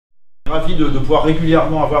Ravi de pouvoir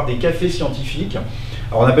régulièrement avoir des cafés scientifiques.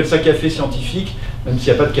 Alors on appelle ça café scientifique, même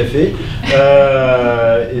s'il n'y a pas de café.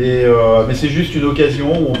 Mais c'est juste une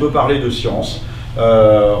occasion où on peut parler de science.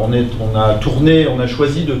 On a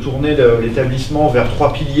choisi de tourner l'établissement vers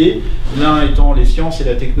 3 piliers, l'un étant les sciences et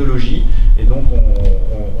la technologie. Et donc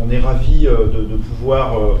on est ravis de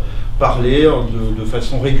pouvoir parler de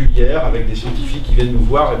façon régulière avec des scientifiques qui viennent nous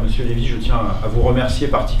voir. Et Monsieur Lévy, je tiens à vous remercier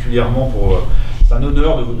particulièrement pour... c'est un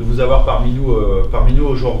honneur de vous avoir parmi nous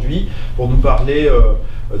aujourd'hui pour nous parler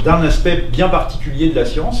d'un aspect bien particulier de la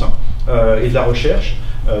science et de la recherche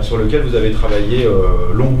sur lequel vous avez travaillé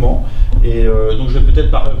longuement. Et donc je vais peut-être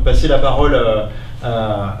passer la parole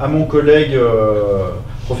à mon collègue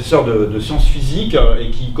professeur de sciences physiques et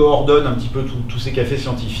qui coordonne un petit peu tous ces cafés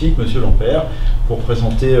scientifiques, Monsieur LAMPERT, pour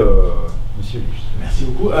présenter Monsieur Lévy. Merci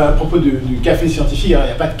beaucoup. À propos du café scientifique, il n'y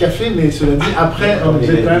a pas de café, mais cela dit, après, on vous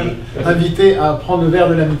est quand même invité à prendre le verre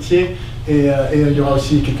de l'amitié et il y aura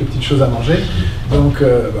aussi quelques petites choses à manger. Donc, il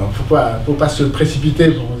ne faut pas se précipiter,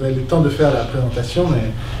 vous avez le temps de faire la présentation.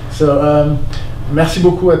 Mais, merci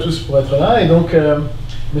beaucoup à tous pour être là. Et donc,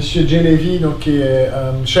 Monsieur Jay LEVY, donc, qui est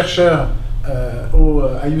chercheur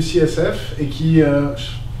à UCSF et qui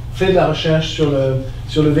fait de la recherche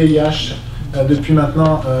sur le VIH depuis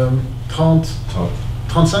maintenant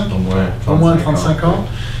 35 au moins 35 ans.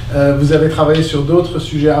 Vous avez travaillé sur d'autres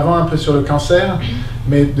sujets avant, un peu sur le cancer,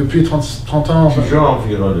 mais depuis 30 ans... Toujours en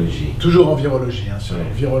virologie. Toujours en virologie, hein, sur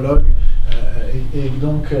virologue. Et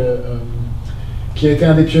donc, qui a été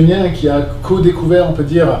un des pionniers et qui a co-découvert, on peut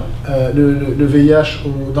dire, le VIH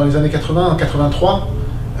dans les années 80, en 83,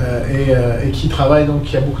 et qui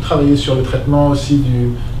a beaucoup travaillé sur le traitement aussi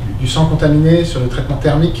du sang contaminé, sur le traitement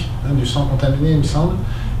thermique du sang contaminé, il me semble.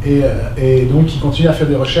 Et donc, il continue à faire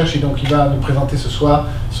des recherches et donc il va nous présenter ce soir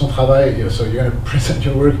son travail. So you're going to present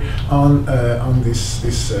your work on this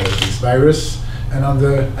virus and on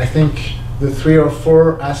I think, the 3 or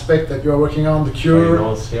 4 aspects that you are working on: the cure,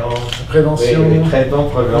 prévention, oui, traitement,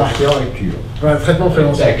 prévention et cure. Voilà, traitement,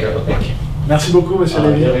 prévention. D'accord. Okay. Merci beaucoup, Monsieur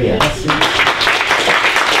Lévy. Merci.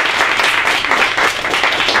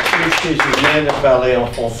 Puisque je viens de parler en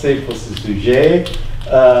français pour ce sujet,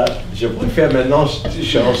 je préfère maintenant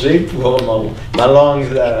changer pour ma langue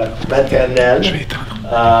maternelle.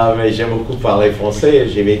 Mais j'aime beaucoup parler français.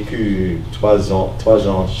 J'ai vécu 3 ans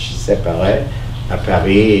séparés à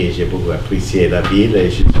Paris et j'ai beaucoup apprécié la ville et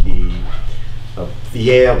je suis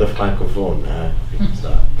fier de francophone.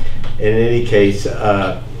 In any case,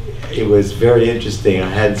 it was very interesting. I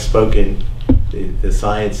hadn't spoken the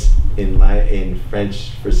science in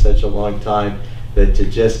French for such a long time that to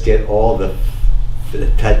just get all the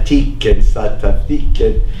tatique and scientifique,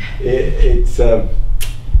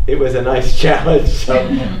 it was a nice challenge. So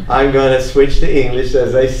I'm going to switch to English,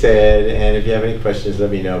 as I said, and if you have any questions, let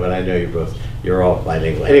me know. But I know you're all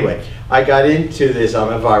bilingual. Anyway, I got into this. I'm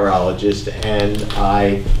a virologist, and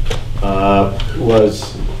I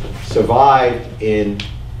survived in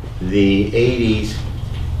the 80s.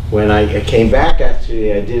 When I came back,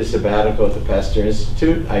 actually, I did a sabbatical at the Pasteur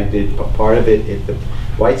Institute. I did part of it at the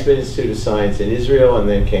Weizmann Institute of Science in Israel, and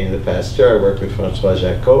then came to the Pasteur. I worked with François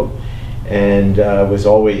Jacob, and was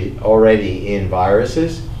already in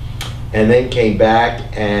viruses. And then came back,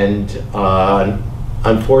 and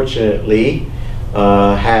unfortunately,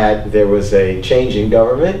 there was a change in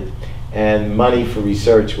government, and money for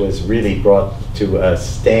research was really brought to a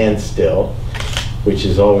standstill, which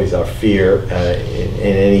is always our fear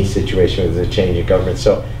in any situation with a change in government.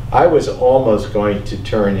 So I was almost going to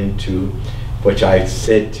turn into, which I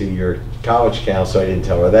said to your college counsel, I didn't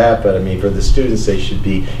tell her that, but I mean, for the students, they should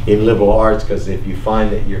be in liberal arts, because if you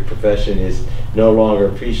find that your profession is no longer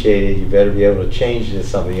appreciated, you better be able to change it to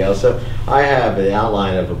something else. So I have an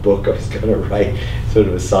outline of a book I was going to write, sort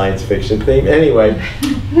of a science fiction thing. Anyway,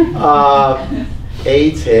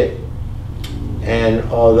 AIDS hit. And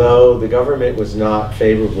although the government was not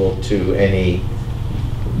favorable to any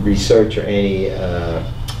research or any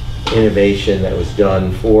innovation that was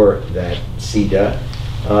done for that SIDA,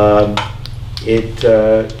 it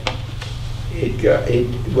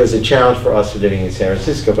was a challenge for us living in San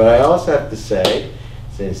Francisco. But I also have to say,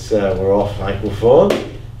 since we're all francophone,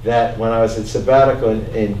 that when I was at sabbatical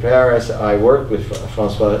in Paris, I worked with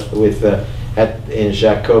François in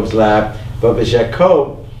Jacob's lab. But with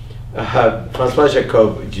Jacob, François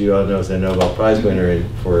Jacob, you all know, is a Nobel Prize winner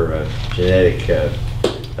for genetic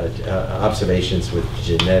observations with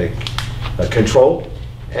genetic control.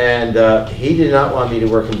 And he did not want me to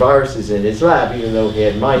work in viruses in his lab, even though he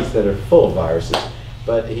had mice that are full of viruses.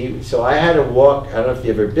 But so I had to walk, I don't know if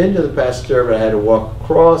you've ever been to the Pasteur, but I had to walk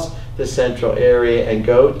across the central area and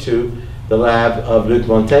go to the lab of Luc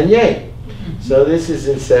Montagnier. So this is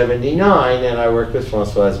in '79, and I worked with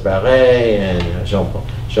Françoise Barré and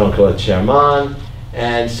Jean-Claude Sherman.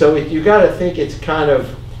 And so you got to think it's kind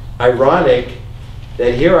of ironic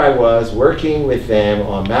that here I was working with them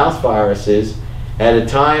on mouse viruses at a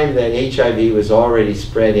time that HIV was already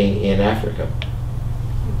spreading in Africa.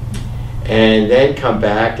 And then come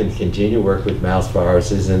back and continue work with mouse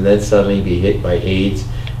viruses, and then suddenly be hit by AIDS,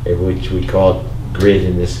 which we called GRID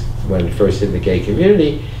in this, when it first hit the gay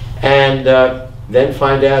community, and then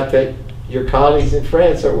find out that your colleagues in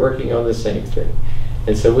France are working on the same thing.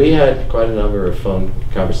 And so we had quite a number of phone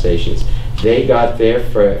conversations. They got there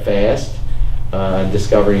fast,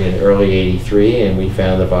 discovering in early '83, and we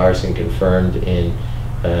found the virus and confirmed in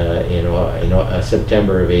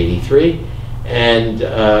September of '83. And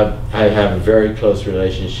I have a very close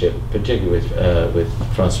relationship, particularly with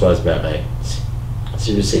Françoise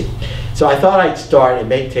Barré-Sinoussi. So I thought I'd start. It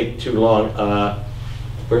may take too long.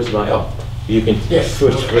 Where's my? Oh, you can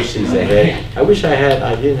switch these ahead. I wish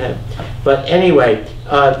I didn't have. But anyway,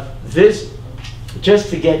 this, just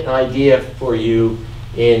to get an idea for you,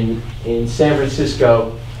 in San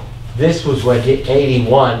Francisco, this was what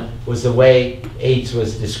 '81 was the way AIDS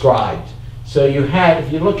was described. So you had,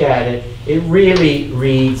 if you look at it, it really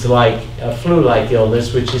reads like a flu-like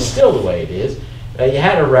illness, which is still the way it is. You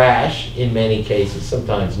had a rash in many cases,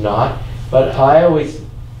 sometimes not, but I always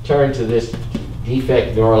turn to this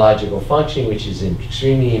defect neurological function, which is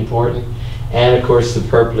extremely important, and of course the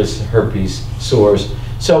purplish herpes sores.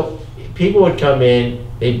 So people would come in,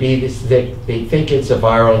 they'd be this, they think it's a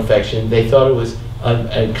viral infection, they thought it was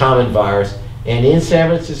a common virus, and in San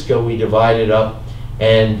Francisco we divided up.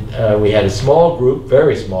 And we had a small group,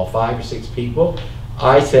 very small, 5 or 6 people.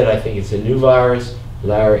 I said, I think it's a new virus.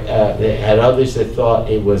 Larry had others that thought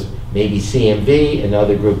it was maybe CMV,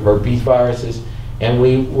 another group, herpes viruses. And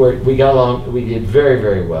we got along, we did very,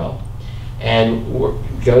 very well. And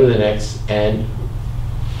go to the next. And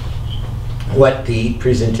what the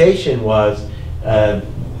presentation was,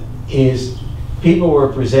 is people were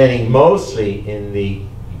presenting mostly in the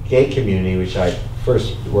gay community, which I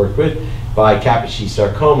first worked with, by Kaposi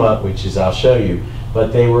sarcoma, which is, I'll show you.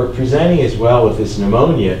 But they were presenting as well with this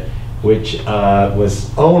pneumonia, which was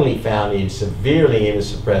only found in severely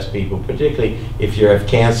immunosuppressed people, particularly if you have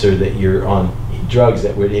cancer that you're on drugs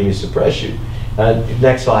that would immunosuppress you.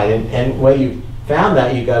 Next slide. And when you found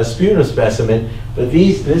that, you got a sputum specimen, but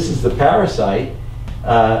this is the parasite,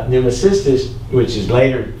 pneumocystis, which is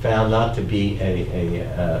later found not to be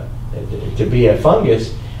a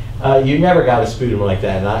fungus. You never got a sputum like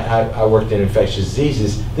that, and I worked in infectious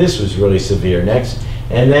diseases. This was really severe. Next.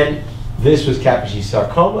 And then this was Kaposi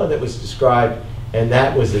sarcoma that was described, and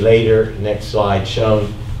that was later, next slide,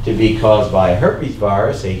 shown to be caused by a herpes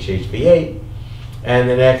virus, HHV8. And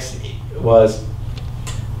the next was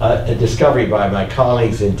a discovery by my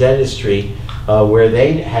colleagues in dentistry, where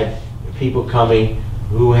they had people coming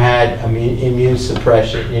who had immune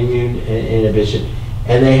suppression, immune inhibition,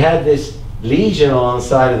 and they had this lesion along the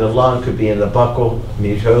side of the lung, could be in the buccal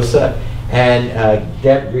mucosa, and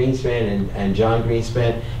Deb Greenspan and John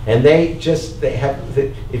Greenspan, and they have,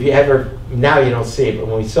 if you ever, now you don't see it, but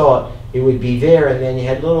when we saw it, it would be there, and then you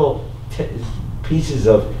had little pieces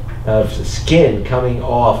of skin coming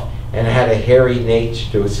off, and it had a hairy nature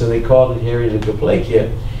to it, so they called it hairy leukoplakia.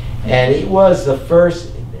 And it was the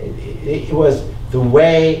first, it was the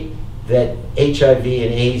way that HIV and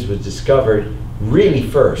AIDS was discovered really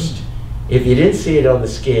first. If you didn't see it on the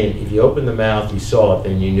skin, if you opened the mouth, you saw it,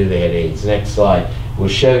 then you knew they had AIDS. Next slide will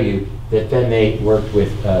show you that then they worked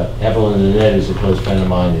with Evelyn Nanette, who's a close friend of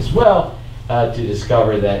mine as well, to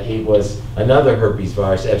discover that it was another herpes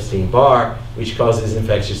virus, Epstein-Barr, which causes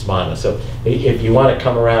infectious mono. So if you want to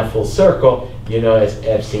come around full circle, you know,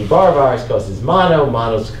 Epstein-Barr virus causes mono,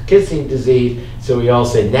 mono's kissing disease. So we all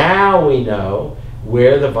say, now we know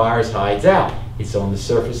where the virus hides out. It's on the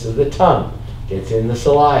surface of the tongue, gets in the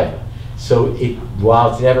saliva. So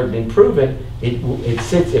while it's never been proven, it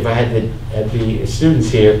sits, if I had the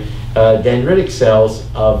students here, dendritic cells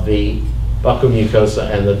of the buccal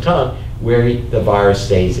mucosa and the tongue, where the virus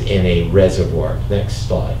stays in a reservoir. Next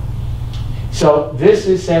slide. So this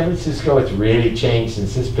is San Francisco. It's really changed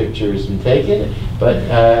since this picture has been taken. But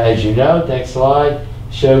as you know, next slide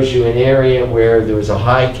shows you an area where there was a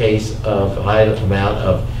high amount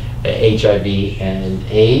of HIV and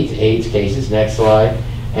AIDS cases. Next slide.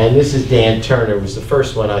 And this is Dan Turner. It was the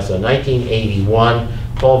first one I saw, 1981.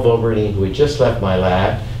 Paul Voberding, who had just left my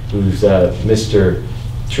lab, who's Mr.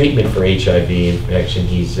 Treatment for HIV infection.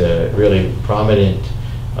 He's a really prominent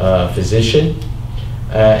physician.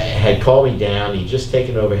 had called me down. He'd just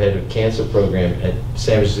taken over head of cancer program at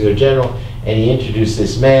San Francisco General, and he introduced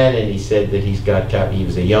this man, and he said that he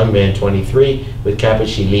was a young man, 23, with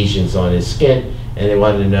Kaposi lesions on his skin, and they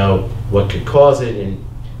wanted to know what could cause it. And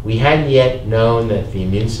we hadn't yet known that the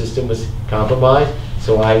immune system was compromised,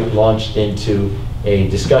 so I launched into a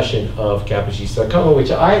discussion of Kaposi sarcoma,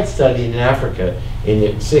 which I had studied in Africa in the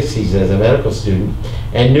 60s as a medical student,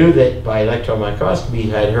 and knew that by electron microscopy it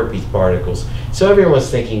had herpes particles. So everyone was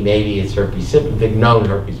thinking maybe it's herpes, the known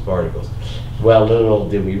herpes particles. Well, little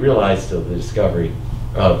did we realize till the discovery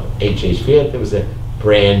of HHV, there was a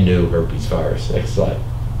brand new herpes virus. Next slide.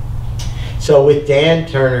 So with Dan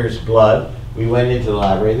Turner's blood, we went into the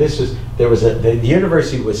library. The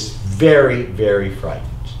university was very, very frightened.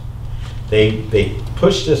 They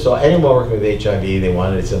pushed us all. Anyone working with HIV, they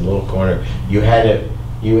wanted us in a little corner.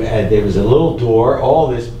 There was a little door. All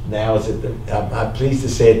this now is at the, I'm pleased to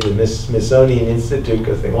say, at the Smithsonian Institute,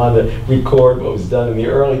 because they wanted to record what was done in the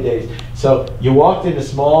early days. So you walked in a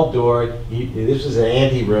small door. This was an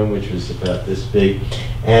ante-room, which was about this big,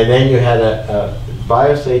 and then you had a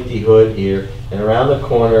biosafety hood here, and around the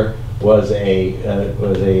corner was a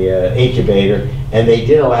incubator, and they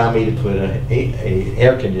did allow me to put an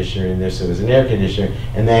air conditioner in there, so it was an air conditioner,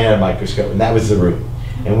 and they had a microscope, and that was the room.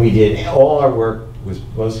 And we did, all our work was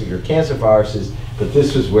mostly your cancer viruses, but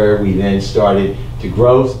this was where we then started to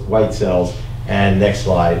grow white cells. And next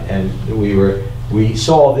slide, and we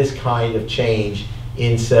saw this kind of change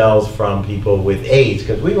in cells from people with AIDS,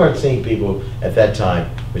 because we weren't seeing people at that time,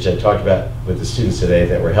 which I talked about with the students today,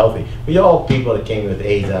 that were healthy. We all people that came with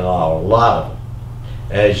AIDS, and a lot of them,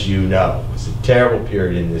 as you know. It was a terrible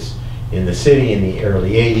period in the city in the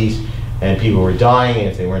early 80s, and people were dying, and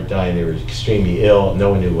if they weren't dying, they were extremely ill.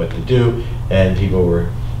 No one knew what to do, and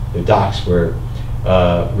the docs were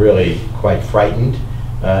really quite frightened,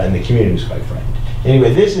 and the community was quite frightened.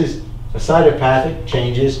 Anyway, this is cytopathic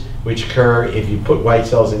changes which occur if you put white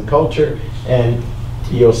cells in culture, and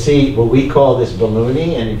you'll see what we call this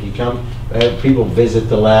ballooning. And if you come, people visit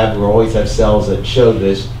the lab, we always have cells that show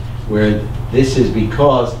this, where this is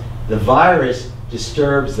because the virus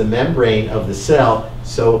disturbs the membrane of the cell,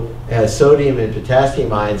 so as sodium and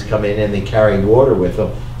potassium ions come in and they carry water with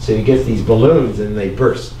them, so you get these balloons and they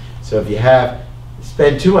burst. So if you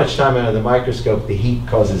spend too much time under the microscope, the heat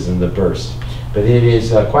causes them to burst. But it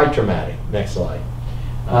is quite dramatic. Next slide.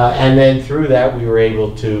 And then through that, we were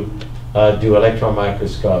able to do electron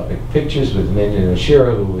microscopic pictures with Emmanuel,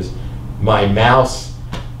 who was my mouse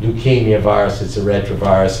leukemia virus. It's a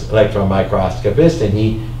retrovirus electron microscopist, and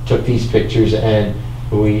he took these pictures, and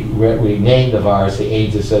we named the virus the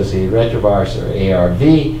AIDS-associated retrovirus, or ARV.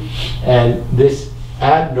 And this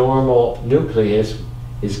abnormal nucleus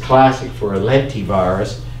is classic for a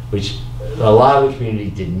lentivirus, which a lot of the community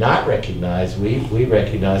did not recognize. We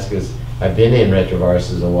recognized, because I've been in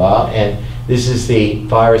retroviruses a while, and this is the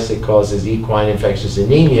virus that causes equine infectious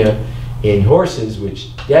anemia in horses,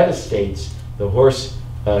 which devastates the horse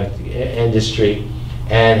industry,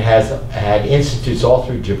 and has had institutes all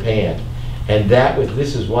through Japan. And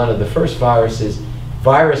this is one of the first virus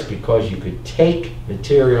because you could take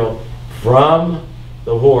material from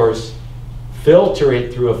the horse, filter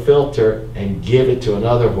it through a filter, and give it to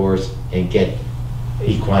another horse and get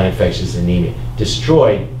equine infectious anemia.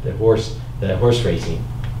 Destroyed the horse racing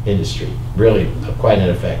industry. Really quite an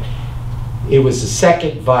effect. It was the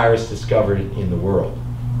second virus discovered in the world.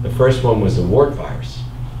 The first one was the wart virus.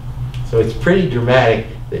 So it's pretty dramatic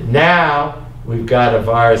that now we've got a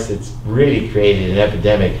virus that's really created an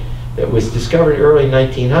epidemic that was discovered early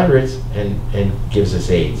 1900s and gives us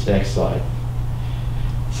AIDS. Next slide.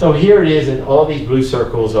 So here it is, and all these blue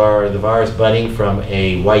circles are the virus budding from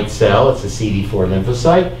a white cell. It's a CD4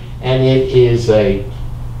 lymphocyte, and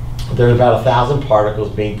there are about 1,000 particles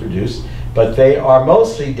being produced, but they are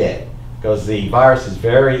mostly dead because the virus is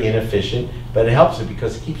very inefficient, but it helps it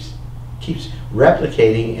because it keeps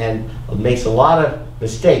replicating and makes a lot of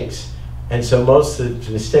mistakes. And so most of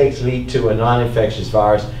the mistakes lead to a non-infectious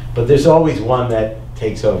virus, but there's always one that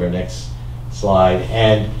takes over. Next slide.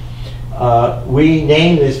 And we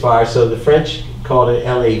named this virus, so the French called it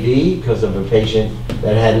LAV because of a patient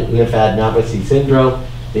that had lymphadenopathy syndrome.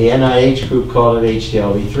 The NIH group called it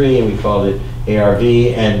HTLV3, and we called it ARV,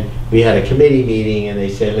 and we had a committee meeting, and they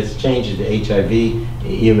said, let's change it to HIV,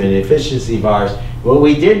 human efficiency virus. Well,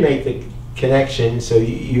 we did make the connection, so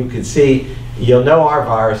you can see, you'll know our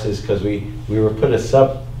viruses because we were put a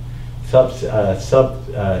subset,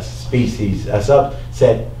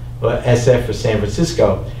 SF for San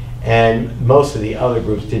Francisco, and most of the other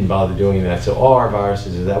groups didn't bother doing that. So all our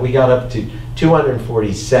viruses are that. We got up to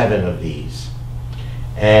 247 of these.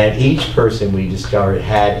 And each person we discovered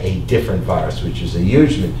had a different virus, which was a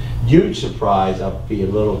huge surprise. I'll be a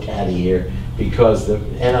little catty here, because the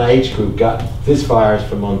NIH group got this virus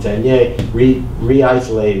from Montagnier,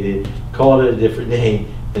 re-isolated it, called it a different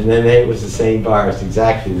name, and then it was the same virus,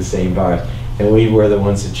 exactly the same virus. And we were the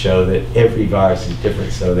ones that show that every virus is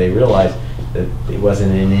different, so they realized that it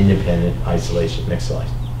wasn't an independent isolation. Next slide.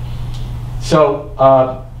 So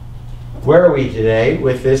where are we today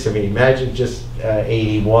with this? I mean, imagine just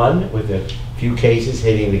 81 with a few cases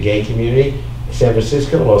hitting the gay community. San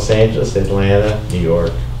Francisco, Los Angeles, Atlanta, New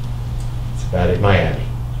York. That's about it. Miami.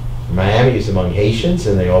 Miami is among Haitians,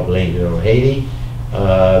 and they all blamed it on Haiti,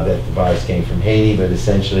 that the virus came from Haiti, but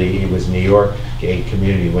essentially it was New York gay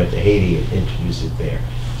community went to Haiti and introduced it there.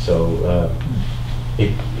 So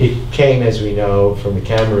it came, as we know, from the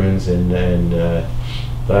Cameroons, and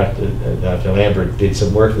Dr. Lambert did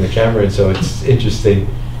some work in the Cameroon, so it's interesting.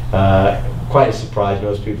 Quite a surprise.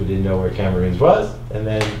 Most people didn't know where Cameroon was, and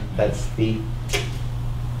then that's the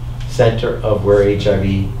center of where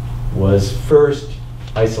HIV was first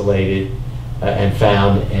isolated and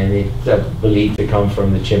found, and it's believed to come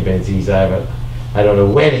from the chimpanzees. I don't know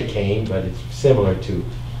when it came, but it's similar to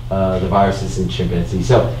the viruses in chimpanzees.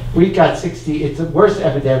 So we got 60. It's the worst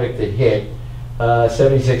epidemic that hit.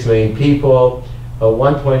 76 million people,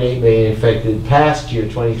 1.8 million infected. Last year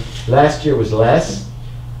was less.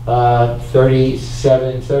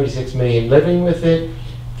 36 million living with it,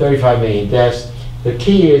 35 million deaths. The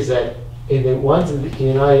key is that in the ones in the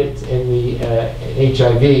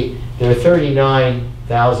HIV, there are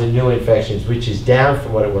 39,000 new infections, which is down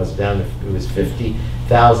from what it was. It was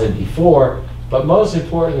 50,000 before. But most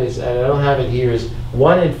important is, and I don't have it here, is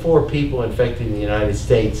 1 in 4 people infected in the United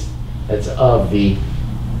States. That's of the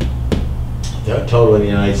total in the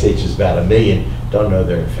United States is about 1 million. Don't know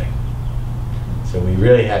they're infected. So we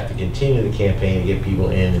really have to continue the campaign to get people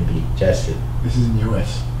in and be tested. This is in the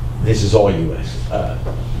U.S. This is all U.S.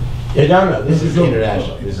 No, this is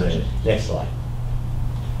international. Next slide.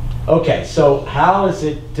 Okay, so how does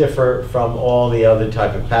it differ from all the other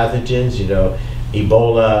type of pathogens? You know,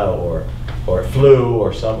 Ebola or flu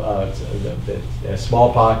or some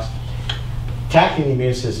smallpox. Attacking the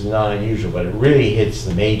immune system is not unusual, but it really hits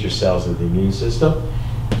the major cells of the immune system.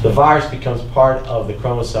 The virus becomes part of the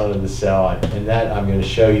chromosome of the cell, and that I'm going to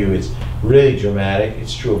show you is really dramatic.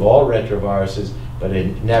 It's true of all retroviruses, but it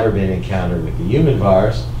had never been encountered with the human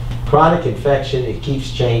virus. Chronic infection, it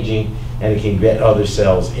keeps changing, and it can get other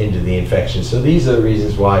cells into the infection. So these are the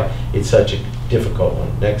reasons why it's such a difficult one.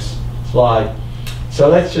 Next slide. So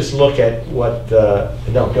let's just look at what,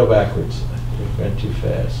 no, go backwards. I went too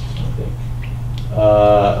fast, I think.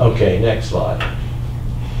 Okay, next slide.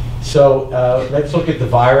 So let's look at the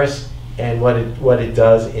virus and what it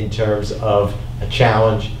does in terms of a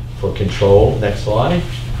challenge for control. Next slide.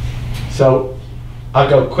 So I'll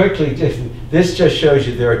go quickly. This just shows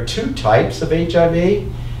you there are 2 types of HIV.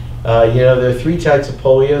 You know, there are 3 types of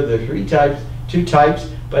polio. There are 2 types.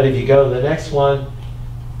 But if you go to the next one,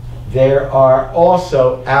 there are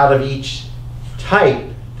also, out of each type,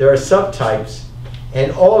 there are subtypes,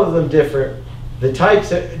 and all of them differ. The types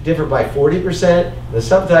differ by 40%, the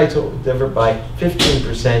subtypes will differ by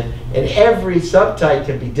 15%, and every subtype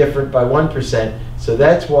can be different by 1%. So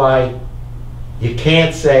that's why you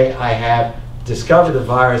can't say I have discovered the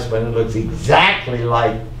virus when it looks exactly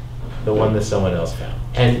like the one that someone else found.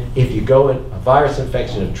 And if you go in a virus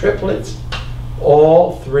infection of triplets,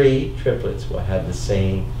 all 3 triplets will have the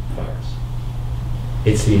same virus.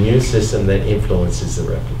 It's the immune system that influences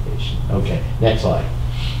the replication. Okay, next slide.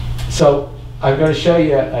 So I'm going to show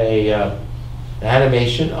you an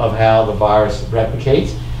animation of how the virus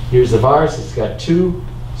replicates. Here's the virus. It's got 2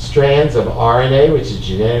 strands of RNA, which is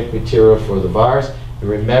genetic material for the virus. And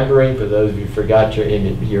remembering, for those of you who forgot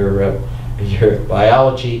your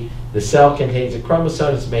biology, the cell contains a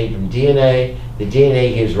chromosome. It's made from DNA. The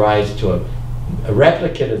DNA gives rise to a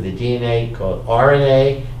replicate of the DNA called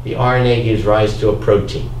RNA. The RNA gives rise to a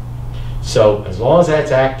protein. So as long as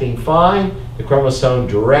that's acting fine, the chromosome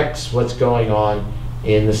directs what's going on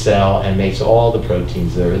in the cell and makes all the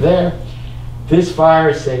proteins that are there. This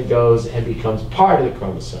virus then goes and becomes part of the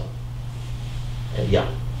chromosome. And yeah.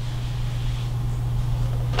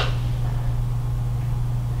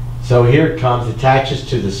 So here it comes, attaches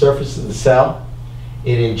to the surface of the cell.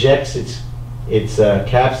 It injects its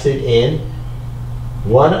capsid in.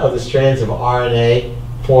 One of the strands of RNA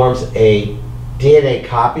forms a DNA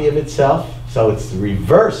copy of itself. So it's the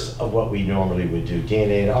reverse of what we normally would do,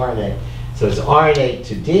 DNA and RNA. So it's RNA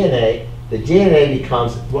to DNA, the DNA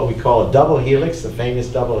becomes what we call a double helix, the famous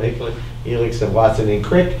double helix of Watson and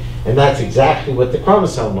Crick, and that's exactly what the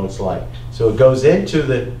chromosome looks like. So it goes into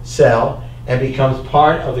the cell and becomes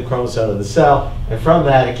part of the chromosome of the cell, and from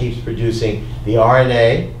that it keeps producing the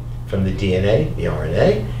RNA from the DNA, the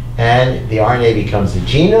RNA, and the RNA becomes the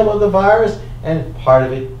genome of the virus, and part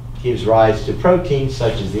of it gives rise to proteins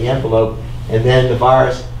such as the envelope, and then the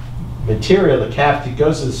virus material, the capsid,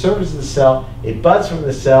 goes to the surface of the cell, it buds from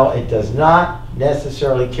the cell, it does not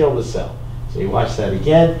necessarily kill the cell. So you watch that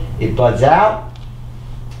again, it buds out,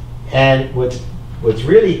 and what's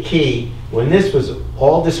really key, when this was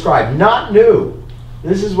all described, not new,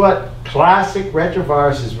 this is what classic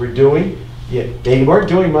retroviruses were doing. Yeah, they weren't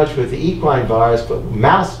doing much with the equine virus, but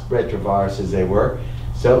mouse retroviruses they were,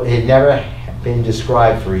 so it had never been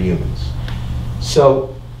described for humans.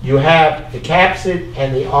 So you have the capsid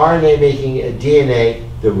and the RNA making a DNA,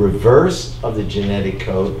 the reverse of the genetic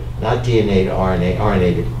code, not DNA to RNA,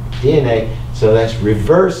 RNA to DNA, so that's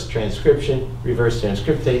reverse transcription. Reverse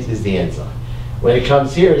transcriptase is the enzyme. When it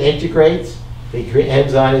comes here, it integrates. The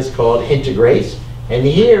enzyme is called integrase, and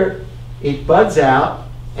here it buds out,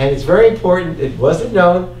 and it's very important, it wasn't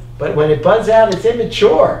known, but when it buds out, it's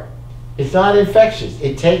immature. It's not infectious.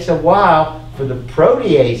 It takes a while for the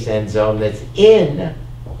protease enzyme that's in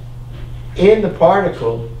the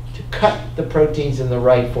particle to cut the proteins in the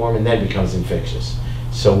right form, and then becomes infectious.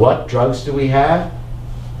 So what drugs do we have?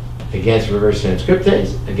 Against reverse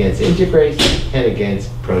transcriptase, against integrase, and against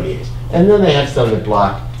protease. And then they have some that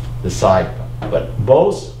block the side. But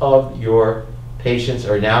most of your patients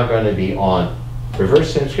are now going to be on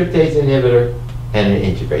reverse transcriptase inhibitor and an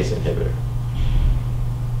integrase inhibitor.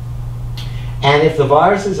 And if the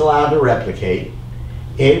virus is allowed to replicate,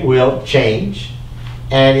 it will change,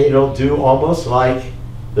 and it'll do almost like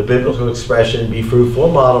the biblical expression, be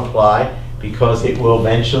fruitful, multiply, because it will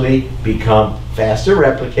eventually become faster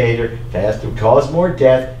replicator, faster, cause more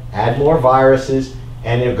death, add more viruses,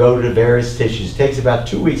 and it'll go to various tissues. It takes about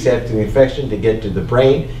 2 weeks after the infection to get to the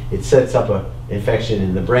brain. It sets up an infection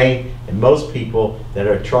in the brain, and most people that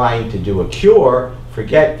are trying to do a cure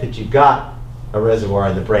forget that you've got a reservoir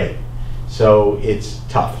in the brain. So it's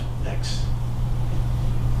tough. Next.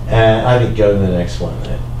 And I think go to the next one.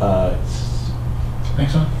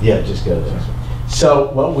 Next one? Yeah, just go to the next one.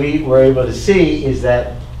 So what we were able to see is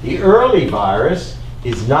that the early virus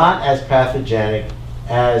is not as pathogenic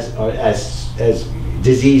as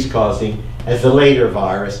disease-causing as the later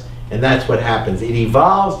virus, and that's what happens. It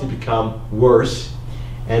evolves to become worse,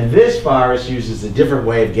 and this virus uses a different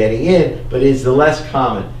way of getting in, but is the less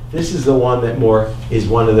common. This is the one that is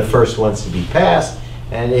one of the first ones to be passed,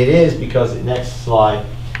 and it is because, the next slide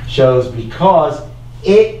shows, because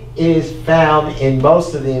it is found in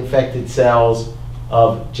most of the infected cells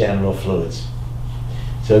of genital fluids.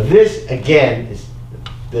 So this, again, is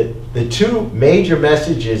the two major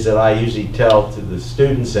messages that I usually tell to the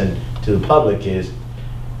students and to the public is,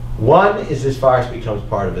 one is this virus becomes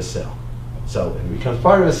part of a cell. So if it becomes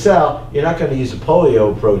part of a cell, you're not going to use a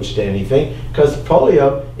polio approach to anything, because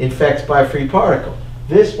polio infects by free particle.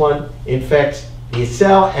 This one infects the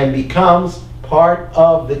cell and becomes part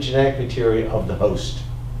of the genetic material of the host.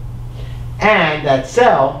 And that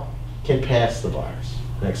cell can pass the virus.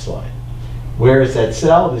 Next slide. Where is that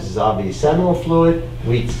cell? This is obviously seminal fluid.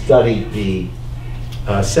 We studied the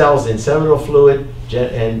cells in seminal fluid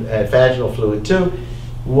and vaginal fluid too.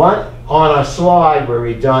 One on a slide where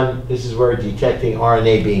we've done, this is where we're detecting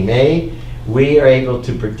RNA being made, we are able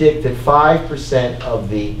to predict that 5% of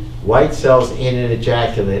the white cells in an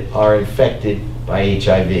ejaculate are infected by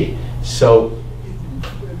HIV. So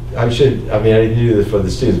I didn't do this for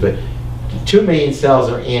the students, but 2 million cells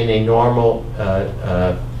are in a normal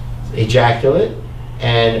ejaculate,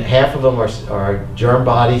 and half of them are germ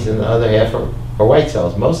bodies and the other half are white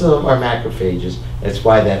cells. Most of them are macrophages. That's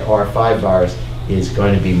why that R5 virus is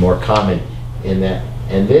going to be more common in that.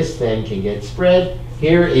 And this then can get spread.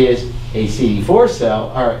 Here is a CD4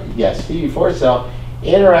 cell, or yes, CD4 cell,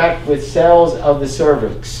 interact with cells of the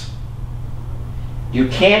cervix. You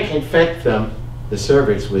can't infect them, the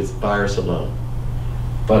cervix, with virus alone.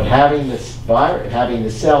 But having the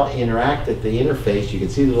cell interact at the interface, you can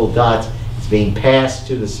see the little dots, it's being passed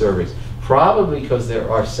to the cervix. Probably because there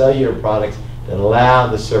are cellular products that allow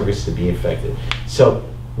the cervix to be infected. So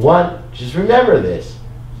just remember this,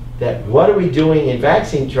 that what are we doing in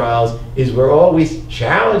vaccine trials is we're always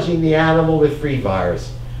challenging the animal with free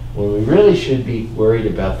virus, when we really should be worried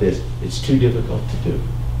about this. It's too difficult to do.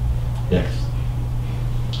 Next.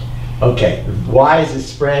 Okay, why is it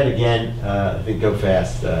spread again? Go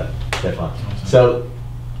fast, Stephan. So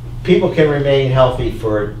people can remain healthy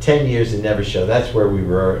for 10 years and never show. That's where we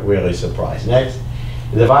were really surprised. Next,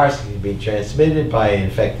 the virus can be transmitted by an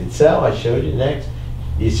infected cell. I showed you. Next,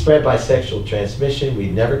 it's spread by sexual transmission.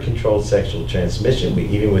 We've never controlled sexual transmission,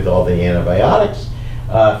 even with all the antibiotics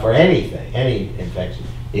for anything, any infection.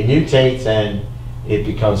 It mutates and it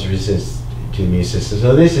becomes resistant to the immune system.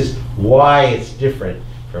 So this is why it's different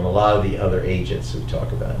from a lot of the other agents we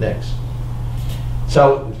talk about. Next.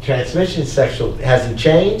 So transmission sexual hasn't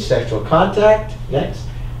changed. Sexual contact. Next.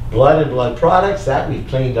 Blood and blood products, that we've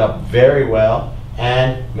cleaned up very well.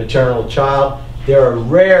 And maternal child. There are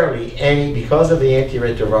rarely any, because of the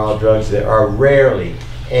antiretroviral drugs, there are rarely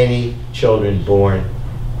any children born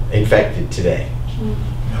infected today.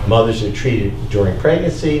 Mothers are treated during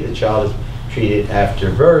pregnancy, the child is treated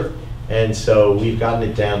after birth, and so we've gotten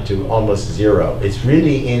it down to almost zero. It's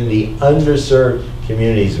really in the underserved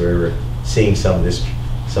communities where we're seeing some of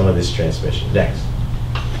this transmission. Next.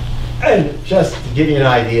 And just to give you an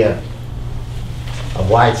idea of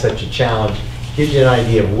why it's such a challenge, gives you an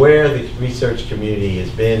idea of where the research community has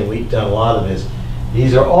been, and we've done a lot of this.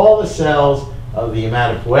 These are all the cells of the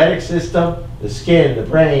hematopoietic system, the skin, the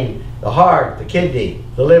brain, the heart, the kidney,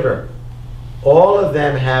 the liver. All of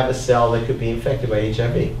them have a cell that could be infected by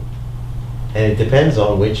HIV. And it depends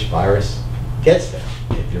on which virus gets there,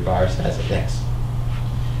 if your virus has it. Next.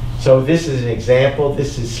 So this is an example.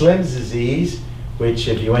 This is Slim's disease, which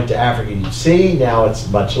if you went to Africa you'd see. Now it's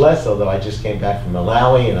much less, although I just came back from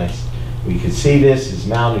Malawi and we could see this is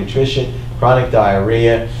malnutrition, chronic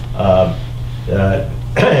diarrhea.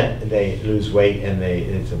 They lose weight and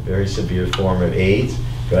it's a very severe form of AIDS.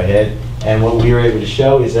 Go ahead. And what we were able to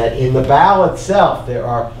show is that in the bowel itself, there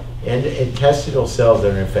are intestinal cells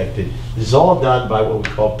that are infected. This is all done by what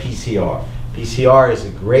we call PCR. PCR is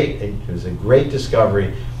a great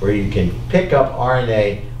discovery where you can pick up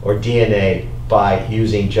RNA or DNA by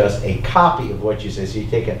using just a copy of what you say. So you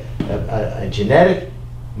take a genetic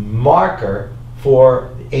marker for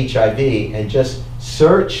HIV and just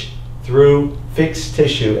search through fixed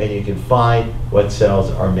tissue and you can find what cells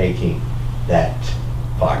are making that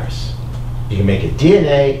virus. You can make a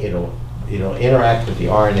DNA, it'll interact with the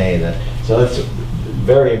RNA, so that's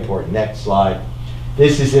very important. Next slide.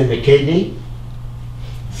 This is in the kidney.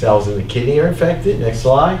 Cells in the kidney are infected. Next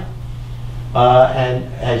slide.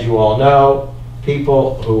 And as you all know,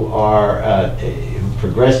 people who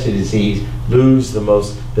progress to disease lose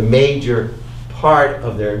the major part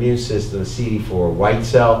of their immune system, the CD4 white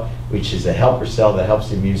cell, which is a helper cell that helps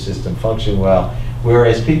the immune system function well.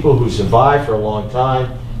 Whereas people who survive for a long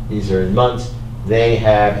time, these are in months, they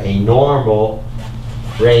have a normal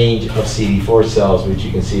range of CD4 cells, which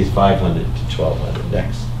you can see is 500 to 1200.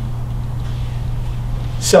 Next.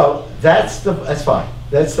 So that's fine.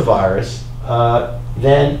 That's the virus.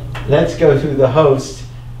 Then let's go through the host.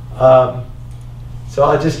 So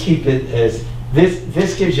I'll just keep it as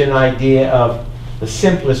this gives you an idea of the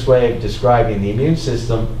simplest way of describing the immune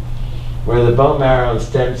system, where the bone marrow and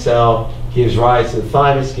stem cell gives rise to the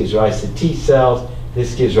thymus, gives rise to T cells,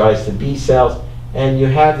 this gives rise to B cells, and you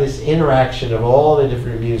have this interaction of all the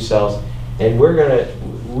different immune cells, and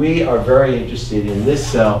we are very interested in this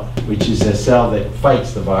cell, which is a cell that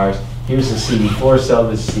fights the virus. Here's the CD4 cell,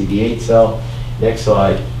 this is CD8 cell. Next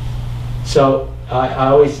slide. So I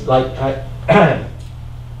always like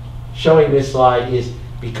showing this slide is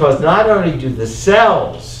because not only do the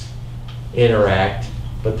cells interact,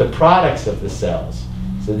 but the products of the cells.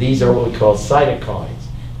 So these are what we call cytokines.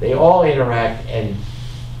 They all interact and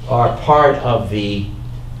are part of the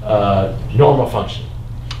normal function.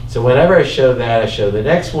 So whenever I show that, I show the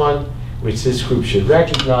next one, which this group should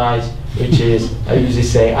recognize, which is, I usually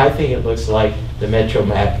say, I think it looks like the Metro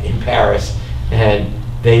map in Paris, and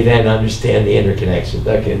they then understand the interconnection.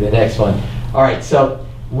 Okay, the next one. All right, so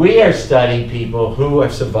we are studying people who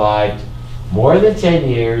have survived more than 10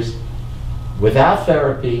 years without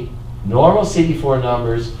therapy, normal CD4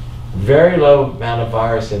 numbers, very low amount of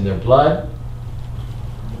virus in their blood.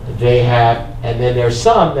 They have, and then there's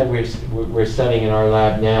some that we're studying in our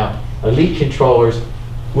lab now, elite controllers,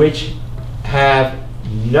 which have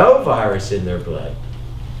no virus in their blood.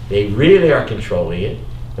 They really are controlling it,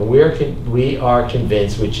 and we are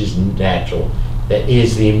convinced, which is natural, that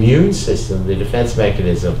is the immune system, the defense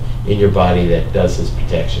mechanism in your body that does this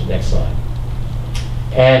protection. Next slide.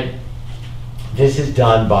 And this is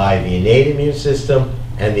done by the innate immune system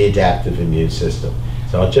and the adaptive immune system.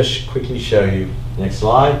 So I'll just quickly show you. Next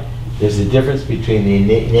slide. There's a difference between the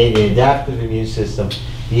innate and adaptive immune system.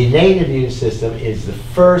 The innate immune system is the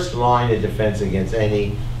first line of defense against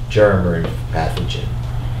any germ or pathogen.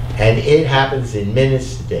 And it happens in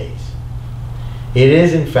minutes to days. It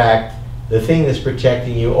is, in fact, the thing that's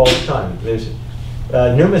protecting you all the time. There's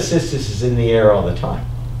pneumocystis is in the air all the time.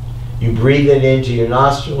 You breathe it into your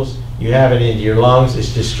nostrils, you have it into your lungs,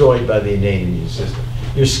 it's destroyed by the innate immune system.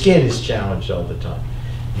 Your skin is challenged all the time.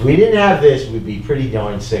 If we didn't have this, we'd be pretty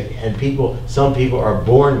darn sick. And some people are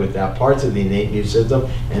born without parts of the innate immune system,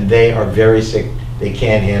 and they are very sick. They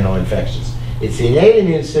can't handle infections. It's the innate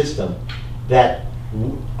immune system that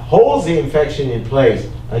holds the infection in place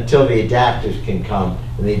until the adaptive can come,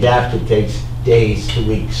 and the adaptive takes days to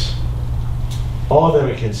weeks. All of them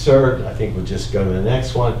are conserved. I think we'll just go to the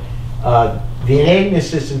next one. The innate immune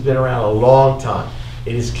system's been around a long time.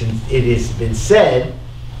 It has been said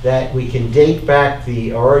that we can date back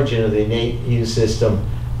the origin of the innate immune system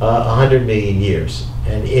 100 million years.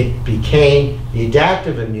 And it became the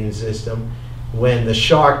adaptive immune system when the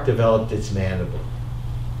shark developed its mandible.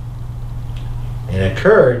 And it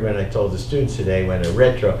occurred when I told the students today when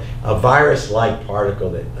a virus-like particle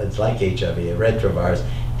that's like HIV, a retrovirus,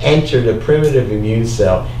 entered a primitive immune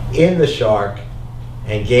cell in the shark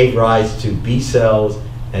and gave rise to B cells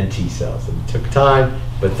and T cells. It took time,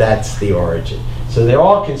 but that's the origin. So they're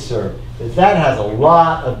all conserved. But that has a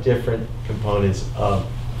lot of different components of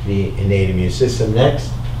the innate immune system.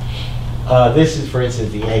 Next. This is, for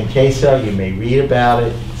instance, the NK cell. You may read about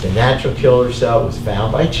it. It's a natural killer cell. It was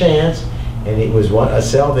found by chance, and it was a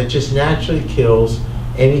cell that just naturally kills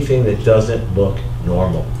anything that doesn't look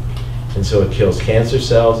normal. And so it kills cancer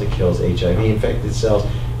cells, it kills HIV-infected cells.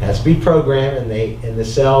 It has to be programmed, and the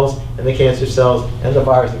cells, and the cancer cells, and the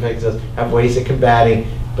virus-infected cells have ways of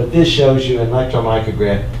combating. But this shows you an electron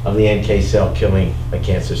microgram of the NK cell killing a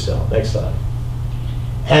cancer cell. Next slide.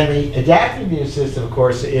 And the adaptive immune system, of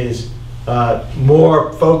course, is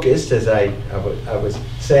more focused, as I was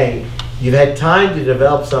saying. You've had time to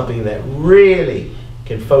develop something that really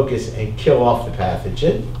can focus and kill off the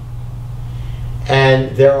pathogen.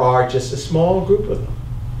 And there are just a small group of them.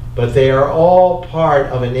 But they are all part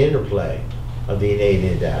of an interplay of the innate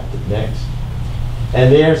and adaptive. Next.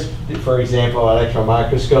 And there's, for example, electron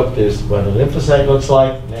microscope. There's what a lymphocyte looks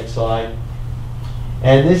like. Next slide.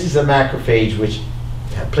 And this is a macrophage, which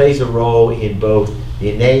plays a role in both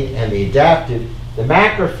the innate and the adaptive. The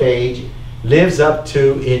macrophage lives up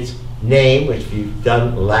to its name, which if you've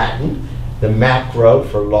done Latin, the macro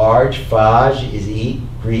for large, phage is eat,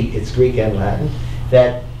 Greek, it's Greek and Latin,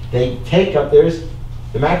 that they take up, the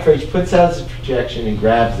macrophage puts out its projection and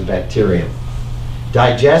grabs the bacterium,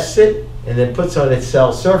 digests it, and then puts on its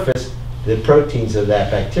cell surface the proteins of that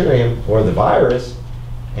bacterium or the virus,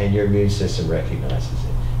 and your immune system recognizes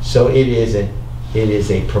it. So it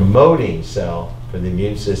is a promoting cell for the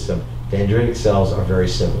immune system. Dendritic cells are very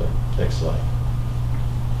similar. Next slide.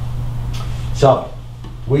 So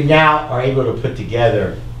we now are able to put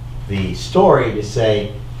together the story to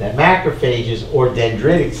say that macrophages or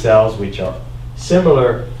dendritic cells, which are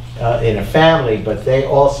similar in a family, but they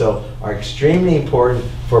also are extremely important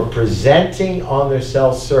for presenting on their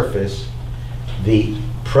cell surface the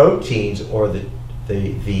proteins or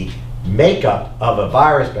the makeup of a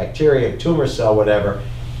virus, bacteria, tumor cell, whatever,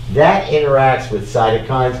 that interacts with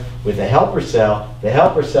cytokines with the helper cell. The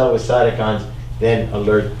helper cell with cytokines then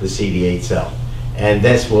alert the CD8 cell. And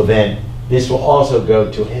this will also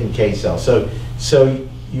go to NK cells. So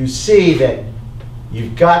you see that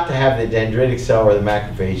you've got to have the dendritic cell or the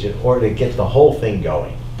macrophage in order to get the whole thing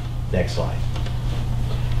going. Next slide.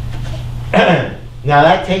 Now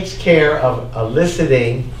that takes care of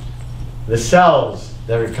eliciting the cells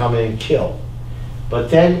that are coming and kill. But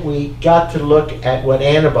then we got to look at what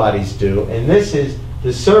antibodies do, and this is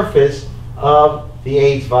the surface of the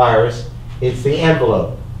AIDS virus. It's the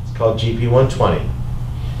envelope. It's called GP120.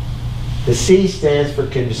 The C stands for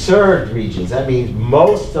conserved regions. That means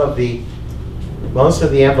most of the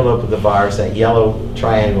envelope of the virus, that yellow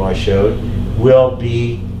triangle I showed, will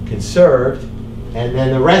be conserved, and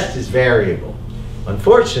then the rest is variable.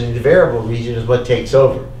 Unfortunately, the variable region is what takes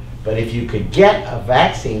over. But if you could get a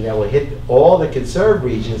vaccine that will hit all the conserved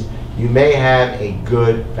regions, you may have a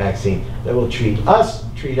good vaccine that will treat us,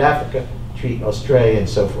 treat Africa, treat Australia, and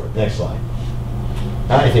so forth. Next slide.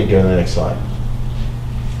 I think go to the next slide.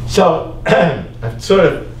 So I've sort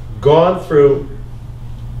of gone through,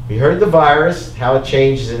 we heard the virus, how it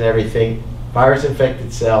changes and everything,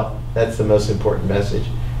 virus-infected cell, that's the most important message.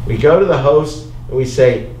 We go to the host and we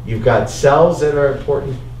say, you've got cells that are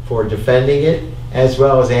important for defending it, as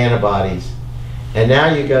well as antibodies. And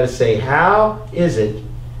now you've got to say, how is it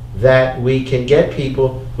that we can get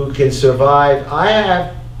people who can survive? I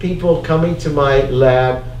have people coming to my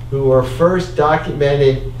lab who were first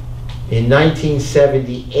documented in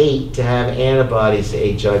 1978 to have antibodies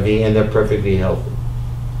to HIV, and they're perfectly healthy.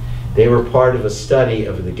 They were part of a study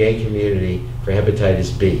of the gay community for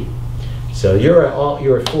hepatitis B. So you're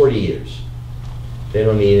at 40 years. They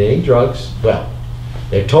don't need any drugs. Well,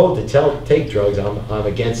 they're told to take drugs. I'm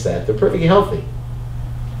against that. They're perfectly healthy.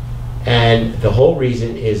 And the whole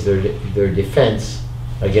reason is their defense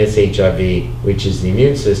against HIV, which is the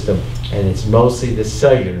immune system, and it's mostly the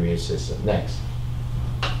cellular immune system. Next.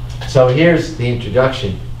 So here's the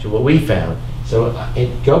introduction to what we found. So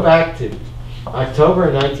go back to October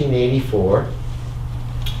of 1984.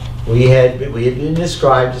 We had been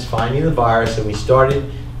described as finding the virus, and we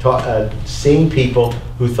started seeing people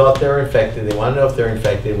who thought they were infected. They wanted to know if they're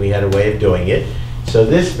infected, and we had a way of doing it. So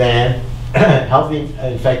this man, healthy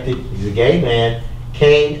infected, he's a gay man,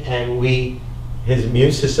 came and his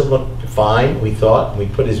immune system looked fine, we thought. We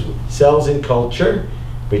put his cells in culture,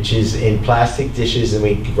 which is in plastic dishes, and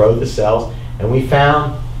we grow the cells, and we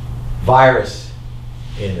found virus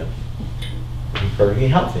in them. He's perfectly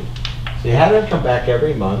healthy. So you had him come back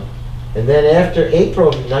every month, and then after April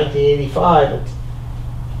of 1985,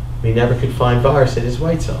 we never could find virus in his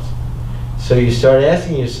white cells. So you start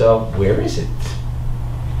asking yourself, where is it?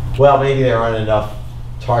 Well, maybe there aren't enough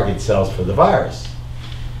target cells for the virus.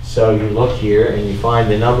 So you look here and you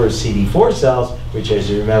find the number of CD4 cells, which, as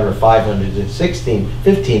you remember, 500 to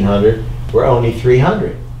 1,500, were only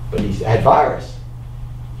 300, but he had virus.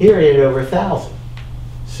 Here he had over 1,000.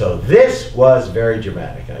 So this was very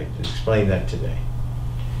dramatic. I explained that today.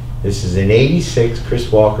 This is in '86.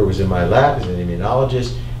 Chris Walker was in my lab as an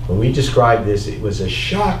immunologist. When we described this, it was a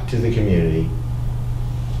shock to the community,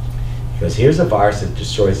 because here's a virus that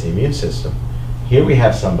destroys the immune system. Here we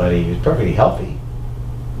have somebody who's perfectly healthy.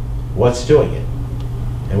 What's doing it?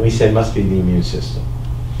 And we said, must be the immune system.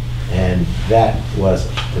 And that was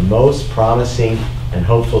the most promising and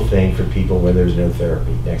hopeful thing for people where there's no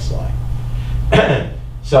therapy. Next slide.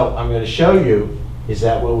 So I'm going to show you is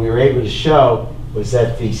that what we were able to show was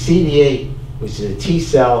that the CD8, which is a T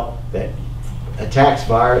cell that attacks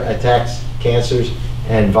cancers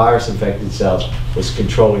and virus-infected cells, was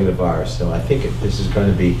controlling the virus. So I think this is going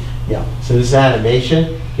to be, yeah. So this is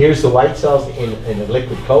animation. Here's the white cells in a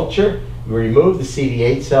liquid culture. We remove the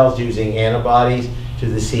CD8 cells using antibodies to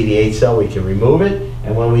the CD8 cell. We can remove it.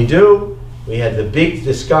 And when we do, we had the big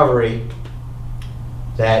discovery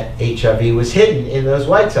that HIV was hidden in those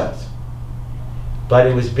white cells. But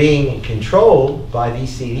it was being controlled by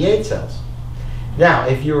these CD8 cells. Now,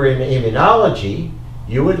 if you were in immunology,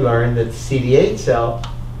 you would learn that the CD8 cell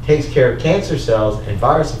takes care of cancer cells and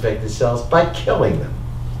virus-infected cells by killing them.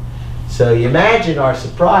 So you imagine our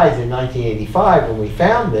surprise in 1985 when we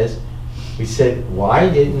found this. We said, why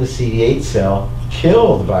didn't the CD8 cell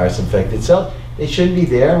kill the virus-infected cells? They shouldn't be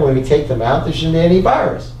there, and when we take them out, there shouldn't be any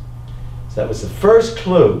virus. So that was the first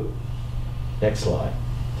clue, next slide,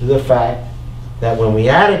 to the fact that when we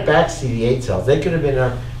added back CD8 cells, they could have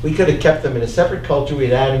been we could have kept them in a separate culture.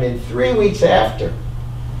 We'd add them in 3 weeks after.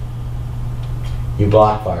 You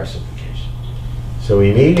block virus replication. So we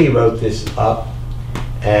immediately wrote this up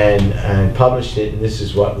and published it, and this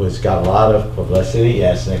is what got a lot of publicity.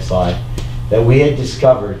 Yes, next slide. That we had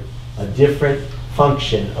discovered a different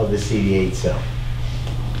function of the CD8 cell.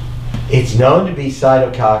 It's known to be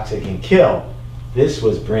cytotoxic and kill. This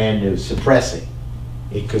was brand new, suppressing.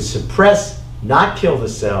 It could suppress, not kill the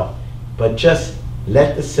cell, but just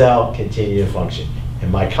let the cell continue to function.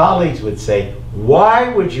 And my colleagues would say, why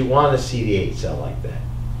would you want a CD8 cell like that?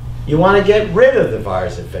 You want to get rid of the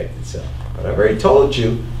virus-infected cell. But I've already told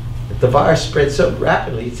you that the virus spreads so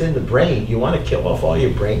rapidly, it's in the brain. You want to kill off all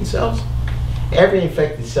your brain cells? Every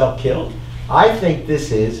infected cell killed? I think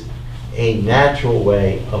this is a natural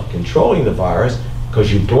way of controlling the virus,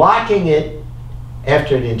 because you're blocking it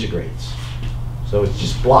after it integrates. So it's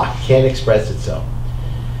just blocked, can't express itself.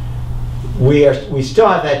 We still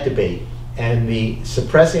have that debate, and the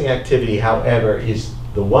suppressing activity, however, is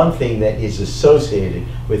the one thing that is associated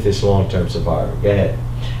with this long-term survivor. Go ahead.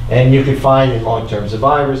 And you can find in long-term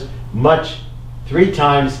survivors 3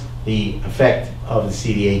 times the effect of the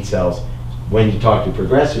CD8 cells. When you talk to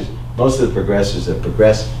progressors, most of the progressors have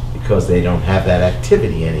progressed because they don't have that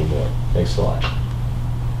activity anymore. Next slide.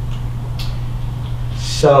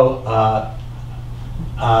 So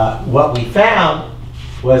what we found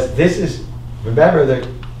was remember the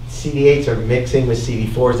CD8s are mixing with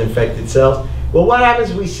CD4's infected cells. Well, what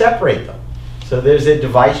happens if we separate them? So there's a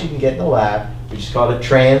device you can get in the lab, which is called a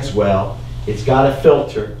transwell. It's got a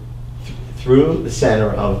filter through the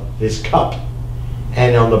center of this cup.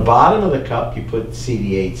 And on the bottom of the cup, you put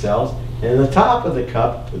CD8 cells. And on the top of the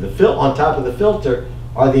cup, on top of the filter,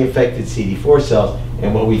 are the infected CD4 cells.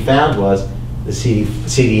 And what we found was the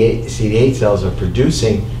CD8 cells are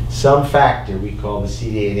producing some factor we call the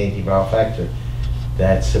CD8 antiviral factor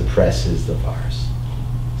that suppresses the virus.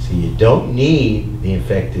 So you don't need the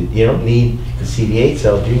infected, you don't need the CD8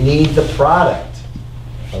 cells, you need the product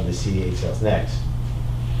of the CD8 cells. Next.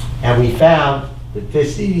 And we found that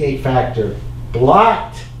this CD8 factor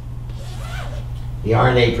blocked the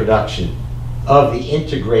RNA production of the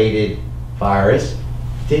integrated virus,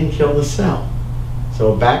 didn't kill the cell.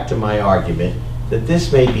 So back to my argument that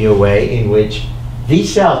this may be a way in which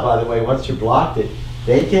these cells, by the way, once you blocked it,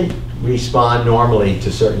 they can respond normally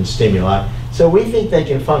to certain stimuli. So we think they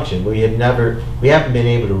can function. We haven't been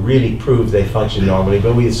able to really prove they function normally,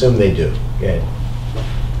 but we assume they do. Good.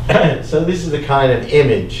 So this is the kind of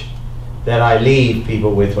image that I leave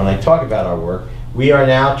people with when I talk about our work. We are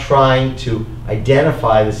now trying to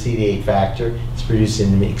identify the CD8 factor. It's produced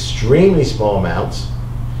in extremely small amounts.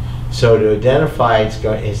 So to identify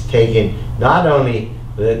it's taken not only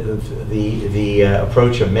the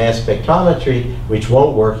approach of mass spectrometry, which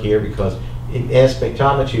won't work here because mass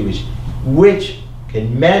spectrometry, which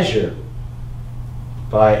can measure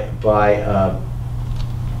by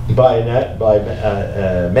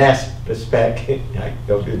mass spec, I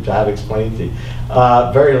don't know how to explain it to you,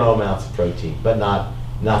 very low amounts of protein, but not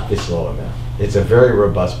this low amount. It's a very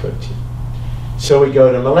robust protein. So we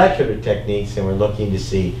go to molecular techniques and we're looking to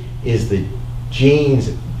see, is the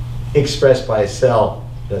genes expressed by a cell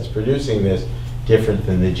that's producing this different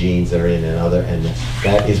than the genes that are in another, and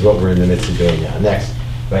that is what we're in the midst of doing now. Next,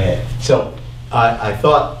 go ahead. So I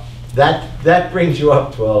thought that brings you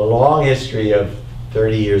up to a long history of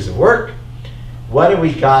 30 years of work. What have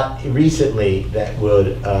we got recently that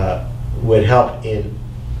would help in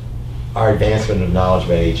our advancement of knowledge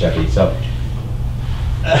about HIV? So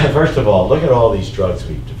first of all, look at all these drugs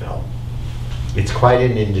we've developed. It's quite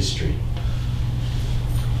an industry.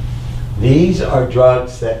 These are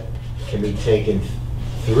drugs that can be taken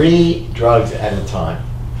 3 drugs at a time.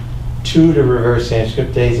 2 to reverse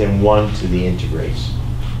transcriptase and 1 to the integrase.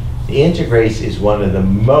 The integrase is one of the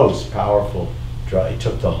most powerful drugs. It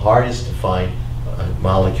took the hardest to find a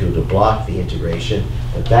molecule to block the integration,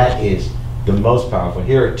 but that is the most powerful.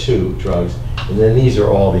 Here are 2 drugs, and then these are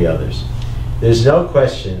all the others. There's no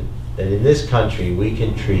question that in this country we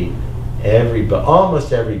can treat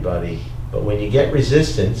almost everybody, but when you get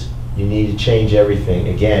resistance, you need to change everything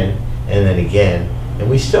again and then again. And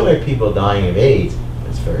we still have people dying of AIDS, but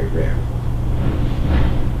it's very rare.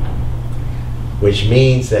 Which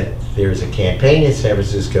means that there's a campaign in San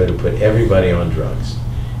Francisco to put everybody on drugs.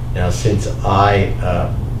 Now, since I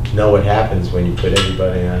know what happens when you put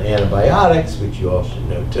everybody on antibiotics, which you all should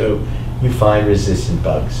know too, you find resistant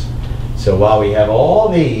bugs. So while we have all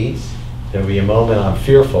these, there'll be a moment I'm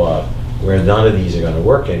fearful of where none of these are going to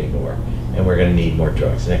work anymore, and we're going to need more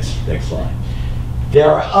drugs. Next slide.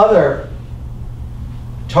 There are other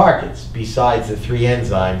targets besides the 3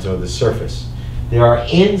 enzymes or the surface. There are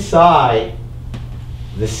inside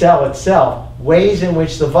the cell itself ways in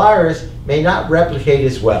which the virus may not replicate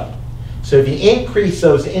as well. So if you increase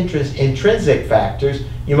those intrinsic factors,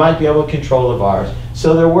 you might be able to control the virus.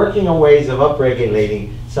 So they're working on ways of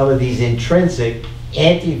upregulating some of these intrinsic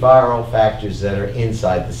antiviral factors that are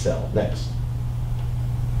inside the cell. Next.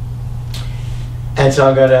 And so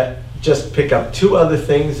I'm going to just pick up 2 other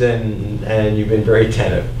things, and you've been very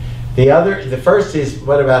attentive. The first is,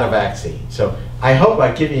 what about a vaccine? So I hope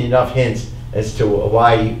I've given you enough hints as to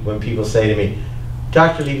why, when people say to me,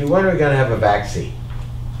 Dr. Levy, when are we going to have a vaccine?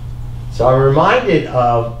 So I'm reminded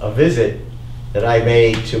of a visit that I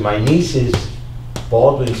made to my niece's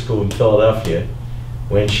Baldwin School in Philadelphia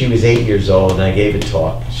when she was 8 years old, and I gave a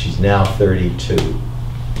talk. She's now 32.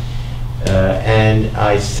 And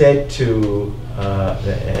I said to,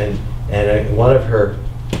 one of her,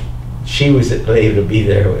 she was able to be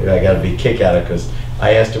there. I got a big kick out of it because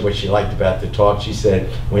I asked her what she liked about the talk. She said,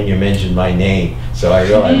 when you mentioned my name. So I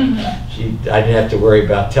realized I didn't have to worry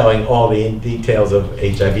about telling all the details of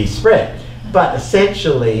HIV spread. But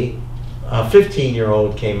essentially, a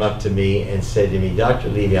 15-year-old came up to me and said to me, Dr.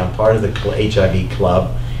 Levy, I'm part of the HIV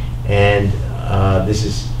club, and this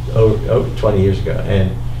is over 20 years ago.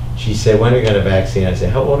 And she said, when are we going to vaccine? I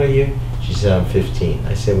said, how old are you? She said, I'm 15.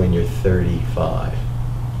 I said, when you're 35.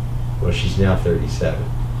 Well, she's now 37.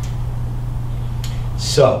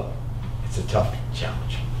 So, it's a tough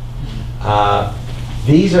challenge.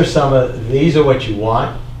 These are what you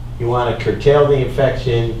want. You want to curtail the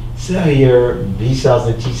infection, cellular B cells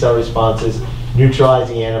and T cell responses,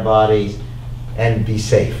 neutralizing antibodies, and be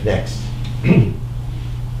safe. Next.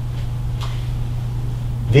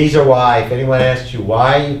 These are why, if anyone asks you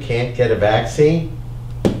why you can't get a vaccine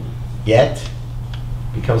yet,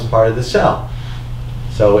 becomes part of the cell.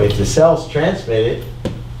 So if the cell's transmitted,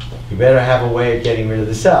 you better have a way of getting rid of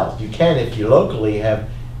the cells. You can if you locally have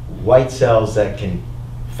white cells that can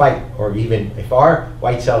fight, or even if our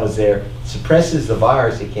white cell is there, suppresses the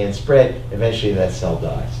virus, it can't spread, eventually that cell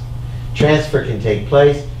dies. Transfer can take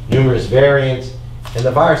place, numerous variants, and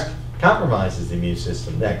the virus compromises the immune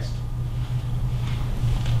system. Next.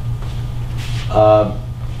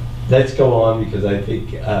 Let's go on, because I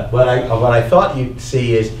think what I thought you'd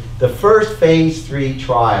see is the first phase 3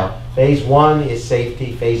 trial. Phase 1 is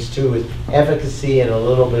safety, phase 2 is efficacy and a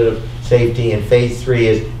little bit of safety, and phase 3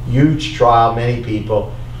 is huge trial, many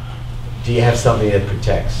people. Do you have something that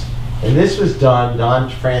protects? And this was done, Don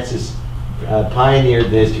Francis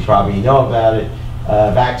pioneered this, you probably know about it,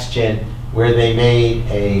 VaxGen, where they made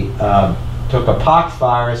took a pox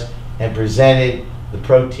virus and presented the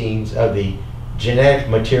proteins of the genetic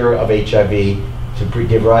material of HIV to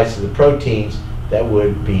give rise to the proteins that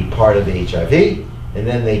would be part of the HIV, and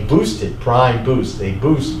then they boosted, prime boost, they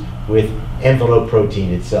boost with envelope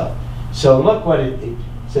protein itself. So look what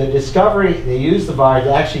so discovery, they used the virus,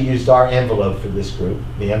 they actually used our envelope for this group,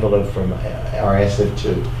 the envelope from our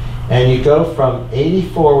SF2. And you go from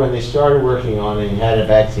 84 when they started working on it and had a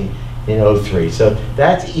vaccine in 03. So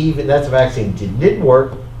that's a vaccine that didn't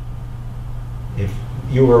work. If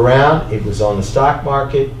you were around, it was on the stock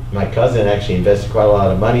market. My cousin actually invested quite a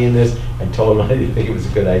lot of money in this. I told him I didn't think it was a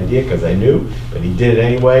good idea because I knew, but he did it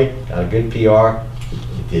anyway, got a good PR.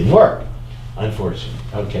 It didn't work, unfortunately.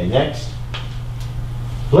 Okay, next.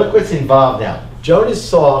 Look what's involved now.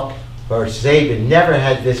 Jonas Salk or Sabin never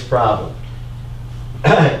had this problem.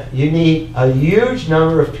 You need a huge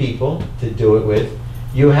number of people to do it with.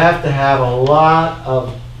 You have to have a lot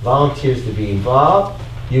of volunteers to be involved.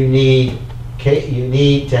 You need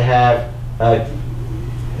to have,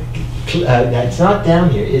 it's not down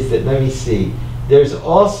here, is it? Let me see. There's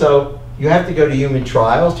also, you have to go to human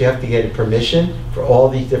trials. You have to get permission for all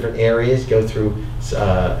these different areas, go through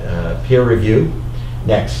peer review.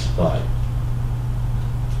 Next slide.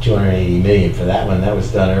 280 million for that one, that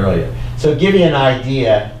was done earlier. So give you an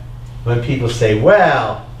idea when people say,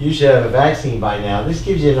 well, you should have a vaccine by now. This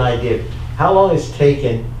gives you an idea of how long it's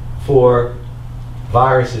taken for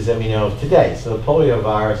viruses that we know of today. So the polio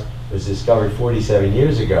virus was discovered 47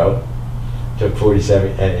 years ago. Took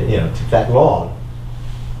 47, took that long.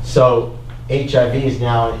 So HIV is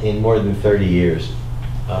now in more than 30 years.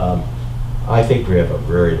 I think we have a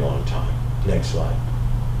very long time. Next slide.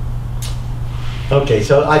 Okay,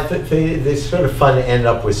 so I think it's sort of fun to end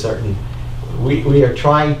up with certain. We are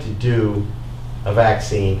trying to do a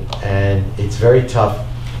vaccine, and it's very tough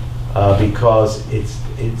because it's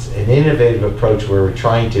an innovative approach where we're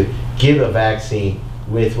trying to give a vaccine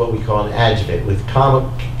with what we call an adjuvant, with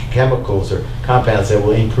chemicals or compounds that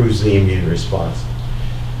will improve the immune response.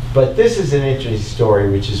 But this is an interesting story,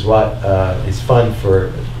 which is what is fun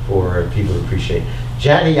for people to appreciate.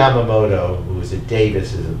 Gianni Yamamoto, who was at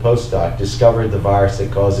Davis as a postdoc, discovered the virus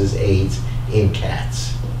that causes AIDS in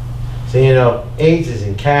cats. So you know, AIDS is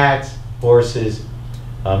in cats, horses,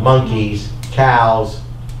 monkeys, cows.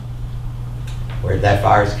 Where did that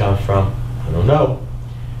virus come from? I don't know.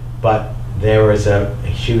 But there was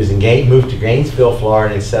she was moved to Gainesville,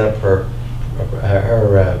 Florida, and set up her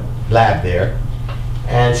lab there.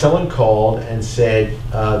 And someone called and said,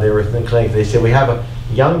 they were in the clinic, they said, we have a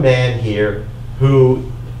young man here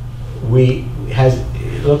who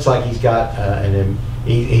it looks like he's got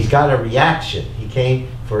he's got a reaction. He came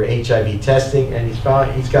for HIV testing, and he's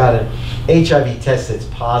got an HIV test that's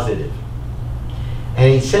positive.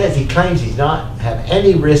 And he claims he's not have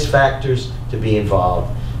any risk factors to be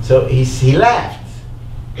involved. So he laughed,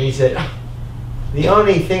 and he said, the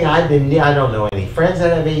only thing I don't know any friends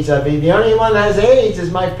that have HIV, the only one that has AIDS is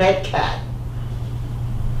my pet cat.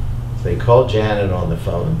 So they called Janet on the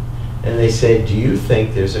phone, and they said, do you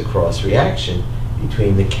think there's a cross reaction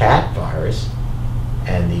between the cat virus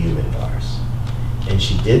and the human virus? And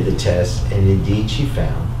she did the test, and indeed she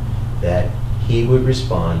found that he would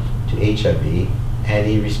respond to HIV and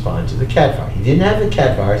he responded to the cat virus. He didn't have the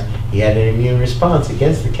cat virus, he had an immune response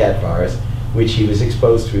against the cat virus, which he was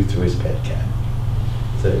exposed through his pet cat.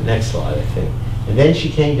 So next slide, I think. And then she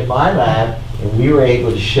came to my lab, and we were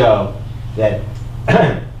able to show that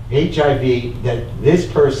HIV, that this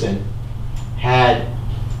person had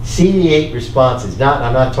CD8 responses.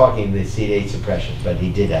 I'm not talking the CD8 suppression, but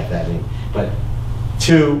he did have that. But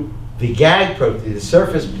to the GAG protein, the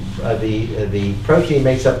surface, the protein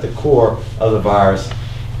makes up the core of the virus,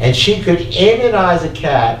 and she could immunize a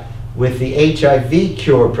cat with the HIV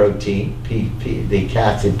cure protein, the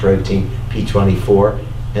capsid protein P24,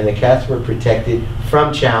 and the cats were protected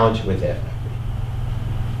from challenge with HIV.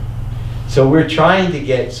 So we're trying to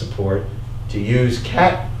get support to use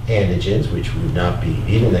cat antigens, which would not be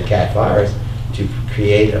even the cat virus, to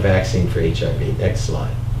create a vaccine for HIV. Next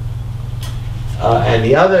slide. And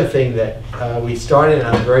the other thing that we started, and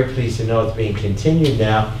I'm very pleased to know it's being continued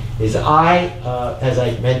now, is as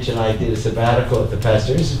I mentioned, I did a sabbatical at the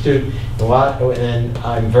Pasteur Institute, and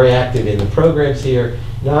I'm very active in the programs here.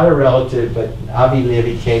 Not a relative, but Avi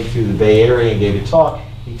Levy came through the Bay Area and gave a talk.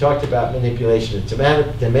 He talked about manipulation of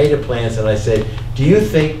tomato plants, and I said, do you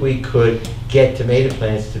think we could get tomato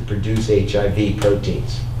plants to produce HIV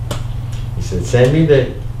proteins? He said, send me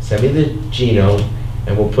the genome,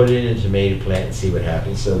 and we'll put it in a tomato plant and see what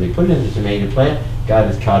happens. So they put it in the tomato plant, got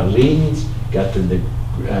its cotyledons, got them to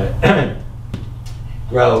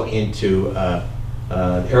grow into the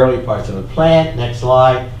early parts of the plant. Next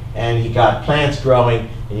slide. And he got plants growing,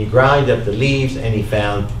 and he ground up the leaves, and he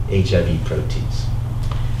found HIV proteins.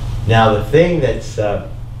 Now the thing that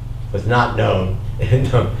was not known,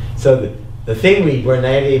 so the thing we were not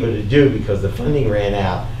able to do because the funding ran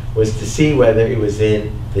out was to see whether it was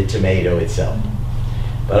in the tomato itself.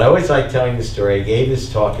 But I always like telling the story. I gave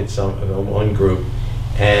this talk at one group,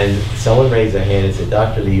 and someone raised their hand and said,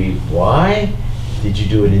 Dr. Levy, why did you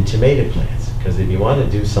do it in tomato plants? Because if you want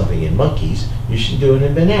to do something in monkeys, you should do it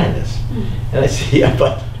in bananas. And I said, yeah,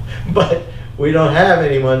 but we don't have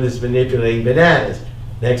anyone that's manipulating bananas.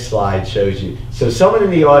 Next slide shows you. So someone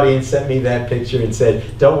in the audience sent me that picture and said,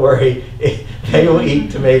 don't worry, they will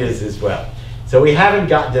eat tomatoes as well. So we haven't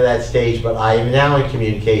gotten to that stage, but I am now in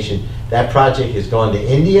communication. That project has gone to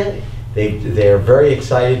India. They're very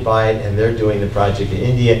excited by it, and they're doing the project in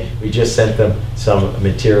India. We just sent them some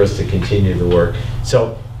materials to continue the work.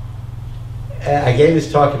 So I gave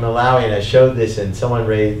this talk in Malawi, and I showed this, and someone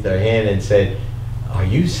raised their hand and said, are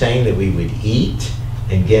you saying that we would eat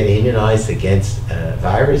and get immunized against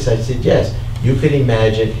virus? I said, yes. You could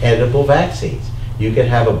imagine edible vaccines. You could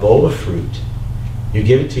have a bowl of fruit, you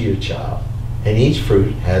give it to your child, and each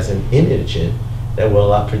fruit has an immunogen that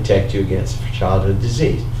will protect you against childhood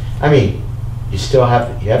disease. I mean, you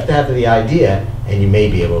have to have the idea, and you may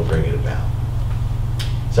be able to bring it about.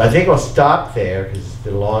 So I think I'll stop there because it's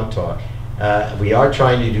a long talk. We are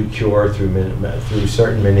trying to do cure through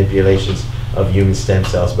certain manipulations of human stem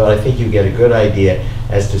cells, but I think you get a good idea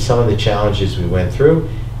as to some of the challenges we went through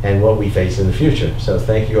and what we face in the future. So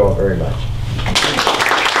thank you all very much.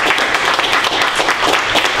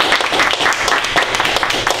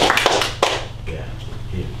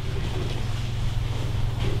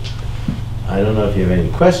 I don't know if you have any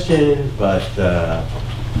questions, but I'm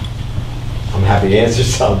happy to answer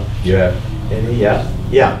some. You have any? Yeah?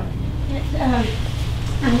 Yeah.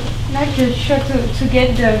 I'd like to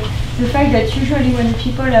get the fact that usually when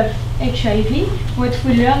people have HIV, what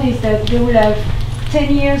we learn is that they will have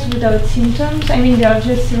 10 years without symptoms. I mean, they are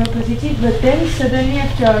just seropositive, but then suddenly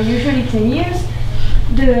after usually 10 years,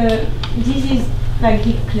 the disease like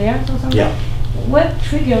declares or something. Yeah. What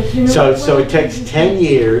triggers? You know, so it takes 10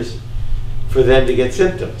 years for them to get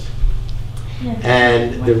symptoms. Yeah.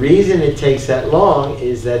 And the reason it takes that long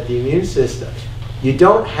is that the immune system, you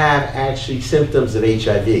don't have actually symptoms of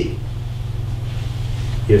HIV.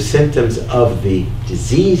 You have symptoms of the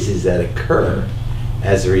diseases that occur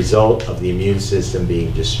as a result of the immune system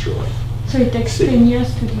being destroyed. So it takes 10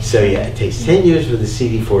 years to destroy. So yeah, it takes 10 years for the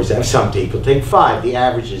CD4s. Some people take 5. The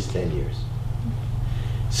average is 10 years.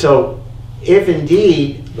 So if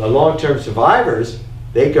indeed the long-term survivors,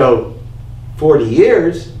 they go 40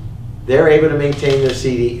 years, they're able to maintain their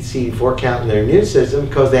CD4 count in their immune system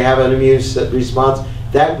because they have an immune response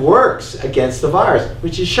that works against the virus,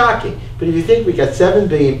 which is shocking. But if you think we got 7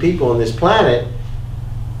 billion people on this planet,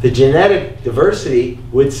 the genetic diversity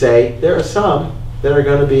would say there are some that are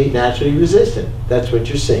going to be naturally resistant. That's what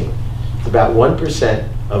you're seeing. It's about 1%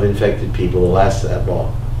 of infected people will last that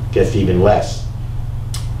long. It gets even less.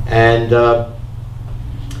 And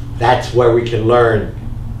that's where we can learn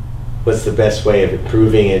what's the best way of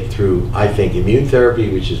improving it through, I think, immune therapy,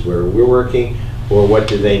 which is where we're working, or what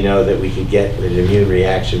do they know that we could get an immune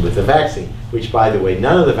reaction with the vaccine, which, by the way,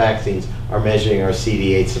 none of the vaccines are measuring our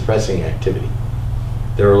CD8 suppressing activity.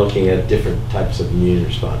 They're looking at different types of immune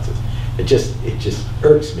responses. It just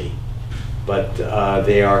irks me. But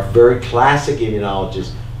they are very classic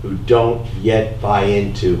immunologists who don't yet buy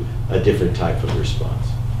into a different type of response.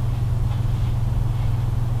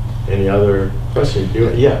 Any other questions?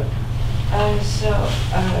 Yeah.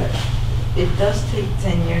 It does take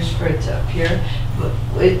 10 years for it to appear, but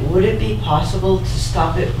would it be possible to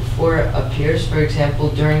stop it before it appears, for example,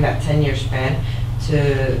 during that 10-year span,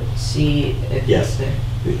 to see if yes. it's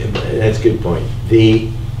there? That's a good point.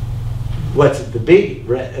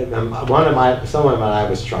 Someone and I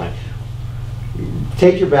was trying.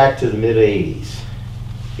 take you back to the mid-'80s.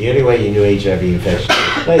 The only way you knew HIV infection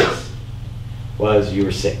took place was you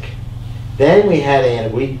were sick. Then we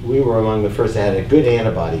had, we were among the first that had a good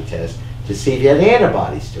antibody test to see if you had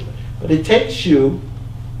antibodies to it. But it takes you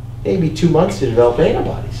maybe 2 months to develop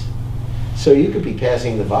antibodies. So you could be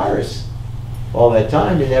passing the virus all that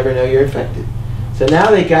time and never know you're infected. So now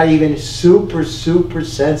they got even super, super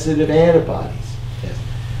sensitive antibodies. Yes.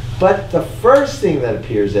 But the first thing that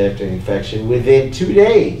appears after infection within 2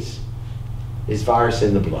 days is virus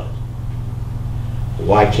in the blood.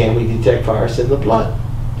 Why can't we detect virus in the blood?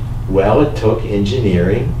 Well, it took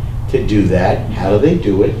engineering to do that. How do they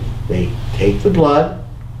do it? They take the blood,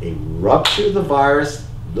 they rupture the virus,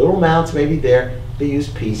 little amounts maybe there, they use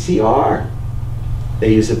PCR.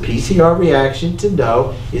 They use a PCR reaction to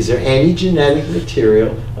know, is there any genetic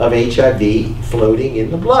material of HIV floating in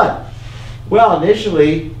the blood? Well,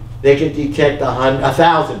 initially, they could detect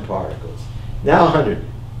 1,000 particles, now 100.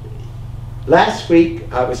 Last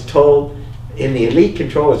week, I was told in the elite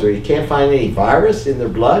controllers where you can't find any virus in their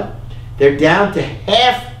blood, they're down to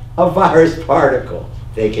half a virus particle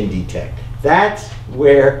they can detect. That's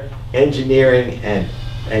where engineering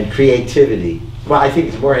and creativity, well, I think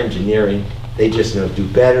it's more engineering, they just know do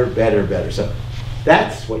better, better, better. So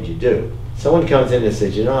that's what you do. Someone comes in and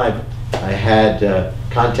says, you know, I had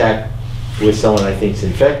contact with someone I think's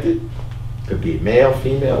infected, could be male,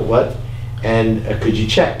 female, what, and could you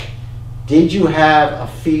check? Did you have a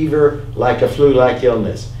fever like a flu-like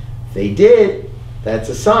illness? If they did, that's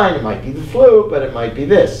a sign. It might be the flu, but it might be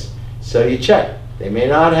this. So you check. They may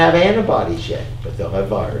not have antibodies yet, but they'll have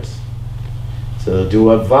virus. So they'll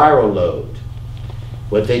do a viral load.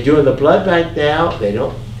 What they do in the blood bank now, they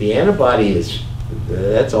don't, the antibody is,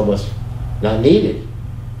 that's almost not needed.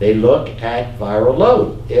 They look at viral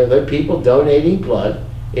load. There are people donating blood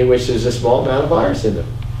in which there's a small amount of virus in them,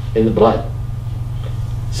 in the blood.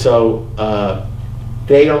 So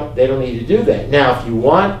they don't need to do that. Now, if you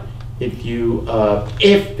want,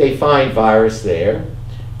 if they find virus there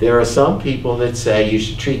are some people that say you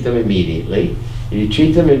should treat them immediately. If you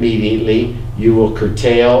treat them immediately, you will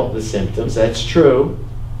curtail the symptoms. That's true.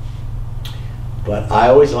 But I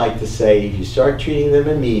always like to say, if you start treating them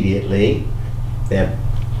immediately,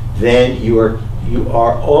 then you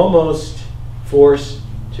are almost forced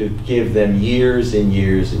to give them years and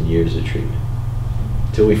years and years of treatment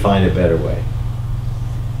until we find a better way.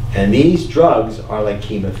 And these drugs are like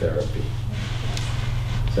chemotherapy.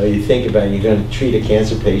 So you think about it, you're going to treat a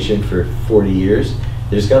cancer patient for 40 years,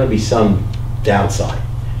 there's going to be some downside.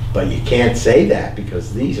 But you can't say that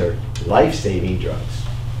because these are life-saving drugs.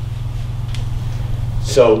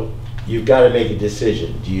 So you've got to make a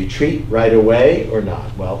decision. Do you treat right away or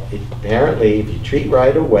not? Well, apparently if you treat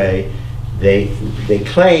right away, they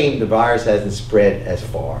claim the virus hasn't spread as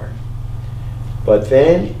far. But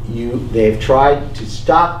then they've tried to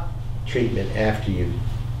stop treatment after you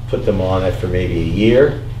put them on it for maybe a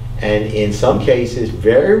year, and in some cases,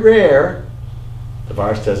 very rare, the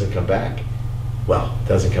virus doesn't come back. Well, it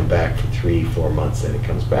doesn't come back for 3-4 months, then it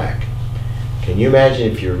comes back. Can you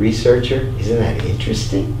imagine if you're a researcher? Isn't that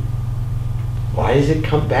interesting? Why does it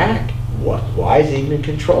come back? Why is it even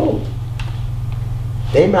controlled?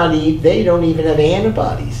 They don't even have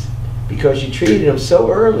antibodies because you treated them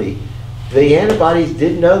so early. The antibodies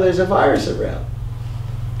didn't know there's a virus around.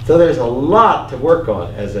 So there's a lot to work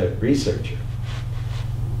on as a researcher.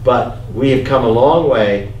 But we have come a long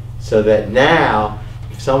way so that now,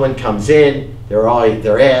 if someone comes in, they're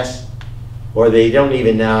asked, or they don't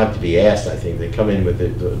even now have to be asked, I think. They come in with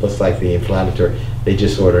it looks like the inflammatory, they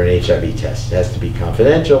just order an HIV test. It has to be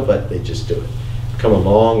confidential, but they just do it. We've come a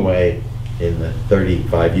long way in the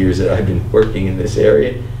 35 years that I've been working in this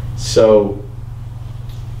area. So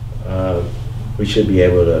we should be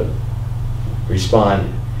able to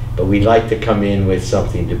respond, but we'd like to come in with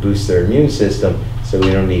something to boost their immune system so we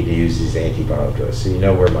don't need to use these antiviral drugs. So you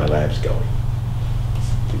know where my lab's going.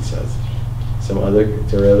 Besides,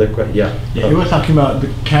 other questions? Yeah. You were talking about the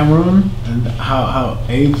Cameroon and how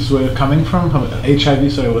AIDS were coming from, how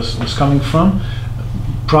HIV was coming from,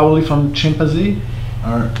 probably from chimpanzee?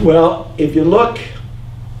 Or? Well, if you look,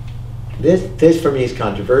 this for me is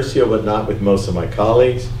controversial, but not with most of my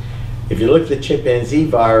colleagues. If you look at the chimpanzee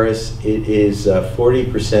virus, it is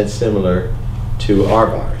 40% similar to our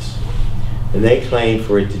virus. And they claim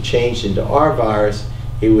for it to change into our virus,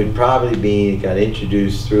 it would probably be, got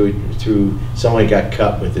introduced through someone got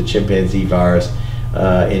cut with the chimpanzee virus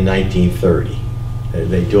in 1930.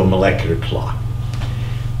 They do a molecular clock.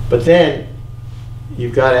 But then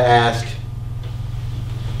you've got to ask,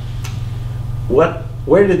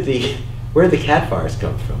 where did the cat virus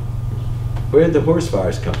come from? Where did the horse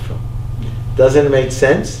virus come from? Doesn't it make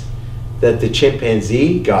sense that the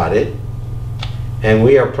chimpanzee got it, and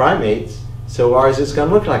we are primates, so ours is going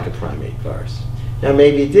to look like a primate virus? Now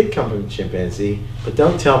maybe it did come from a chimpanzee, but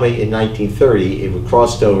don't tell me in 1930 it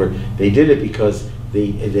crossed over. They did it because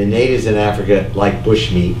the natives in Africa like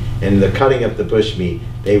bushmeat, and the cutting up the bushmeat,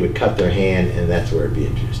 they would cut their hand, and that's where it'd be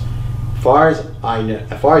introduced. As far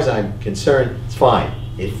as I'm concerned, it's fine.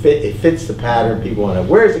 It fits the pattern. People want to know,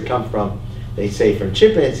 where does it come from? They say from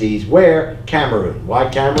chimpanzees. Where? Cameroon. Why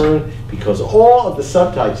Cameroon? Because all of the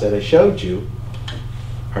subtypes that I showed you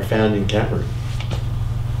are found in Cameroon.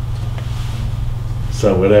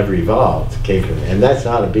 So whatever evolved came from it. And that's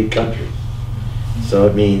not a big country. So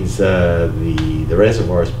it means the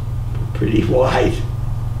reservoir is pretty wide.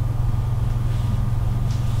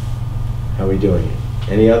 How are we doing it?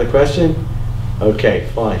 Any other question? Okay,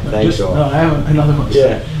 fine. Thanks all. No, I have another one.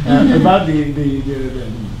 Yeah. About the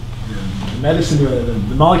medicine,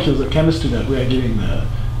 the molecules of chemistry that we are giving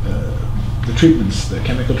the treatments, the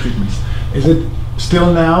chemical treatments. Is it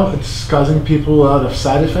still now? It's causing people a lot of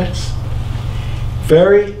side effects.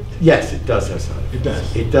 Yes, it does have side effects. It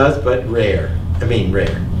does. It does, but rare. I mean,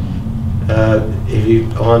 rare. If you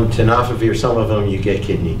on tenofovir, some of them you get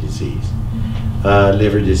kidney disease,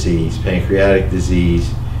 liver disease, pancreatic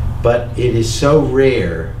disease, but it is so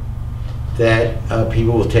rare that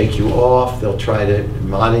people will take you off. They'll try to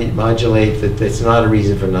modulate that. That's not a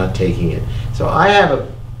reason for not taking it. So I have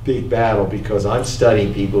a big battle because I'm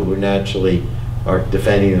studying people who naturally are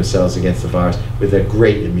defending themselves against the virus with a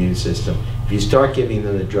great immune system. If you start giving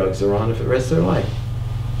them the drugs, they're on it for the rest of their life.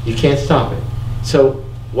 You can't stop it. So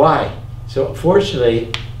why? So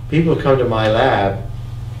fortunately, people come to my lab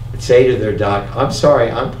and say to their doc, I'm sorry,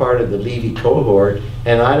 I'm part of the Levy cohort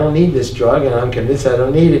and I don't need this drug and I'm convinced I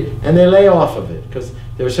don't need it, and they lay off of it because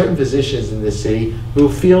there are certain physicians in this city who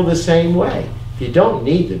feel the same way. If you don't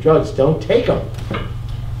need the drugs, don't take them.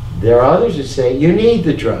 There are others who say you need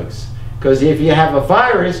the drugs because if you have a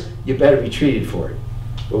virus, you better be treated for it.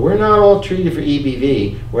 But we're not all treated for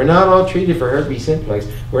EBV. We're not all treated for herpes simplex.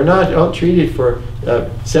 We're not all treated for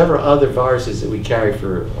several other viruses that we carry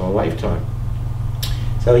for a lifetime.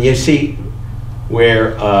 So you see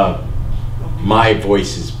where my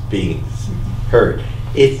voice is being heard.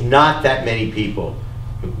 It's not that many people,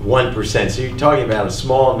 1%. So you're talking about a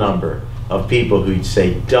small number of people who'd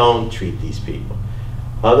say, don't treat these people.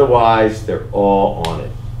 Otherwise, they're all on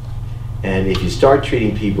it. And if you start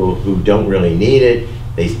treating people who don't really need it,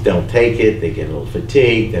 they don't take it, they get a little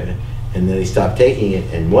fatigued, and then they stop taking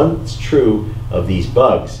it. And what's true of these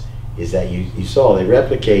bugs is that you saw they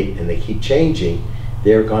replicate and they keep changing.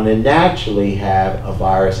 They're going to naturally have a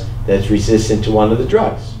virus that's resistant to one of the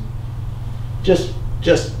drugs. Just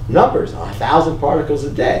numbers, 1,000 particles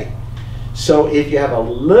a day. So if you have a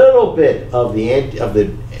little bit of the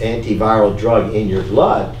antiviral drug in your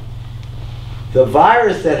blood, the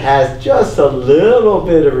virus that has just a little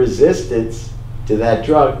bit of resistance to that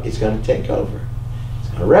drug is going to take over. It's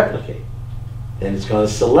going to replicate. And it's going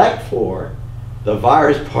to select for the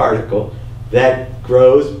virus particle that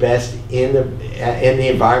grows best in the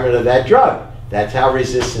environment of that drug. That's how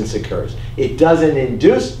resistance occurs. It doesn't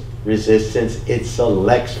induce resistance, it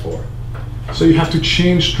selects for it. So you have to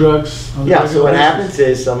change drugs on the Yeah, so what happens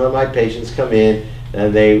is some of my patients come in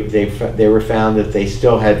and they were found that they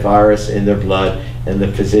still had virus in their blood, and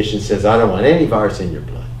the physician says, I don't want any virus in your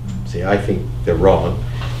blood. See, I think they're wrong,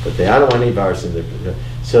 but I don't want any virus in their blood.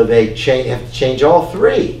 So they have to change all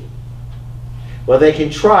three. Well, they can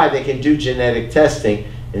try, they can do genetic testing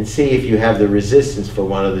and see if you have the resistance for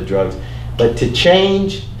one of the drugs, but to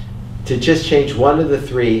just change one of the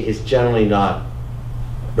three is generally not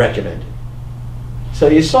recommended. So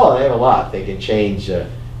you saw they have a lot. They can change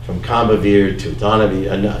from Combivir to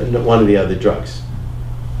Donavir, one of the other drugs,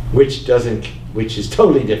 which is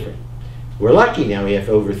totally different. We're lucky now we have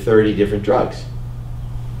over 30 different drugs.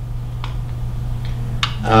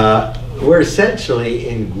 We're essentially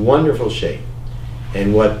in wonderful shape.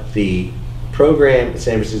 And what the program,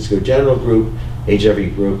 San Francisco General Group,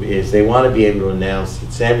 HIV Group, is they want to be able to announce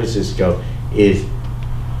that San Francisco is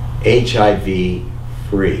HIV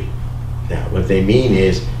free. Now, what they mean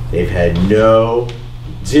is they've had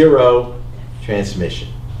zero transmission.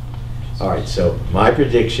 All right, so my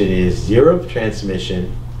prediction is zero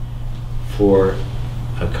transmission for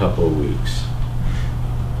a couple of weeks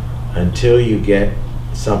until you get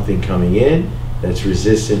something coming in that's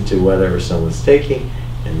resistant to whatever someone's taking,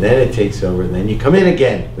 and then it takes over, and then you come in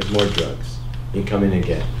again with more drugs. You come in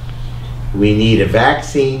again. We need a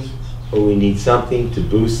vaccine, or we need something to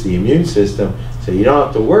boost the immune system, so you don't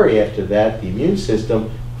have to worry after that. The immune system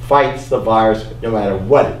fights the virus no matter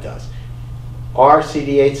what it does. Our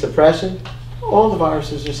CD8 suppression all the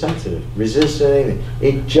viruses are sensitive, resist anything.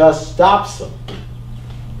 It just stops them.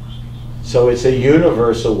 So it's a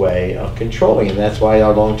universal way of controlling, and that's why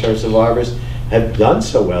our long-term survivors have done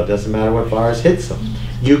so well. It doesn't matter what virus hits them.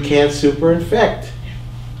 You can't superinfect.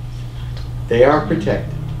 They are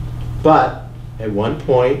protected. But at one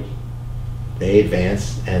point, they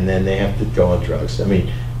advance, and then they have to go on drugs. I mean,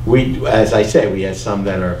 as I said, we had some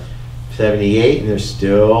that are 78 and they're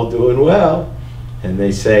still doing well, and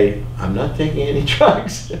they say, I'm not taking any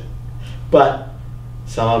drugs. But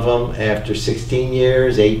some of them, after 16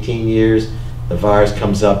 years, 18 years, the virus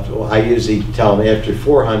comes up. Well, I usually tell them after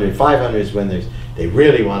 400, 500 is when they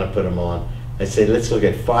really want to put them on. I say, let's look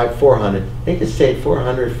at 400. They can stay at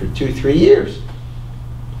 400 for 2-3 years.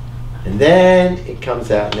 And then it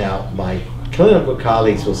comes out. Now, my clinical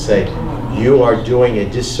colleagues will say, you are doing a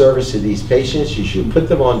disservice to these patients. You should put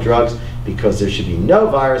them on drugs because there should be no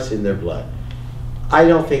virus in their blood. I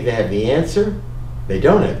don't think they have the answer. They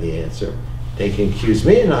don't have the answer. They can accuse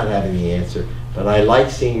me of not having the answer, but I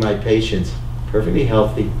like seeing my patients perfectly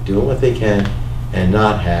healthy, doing what they can, and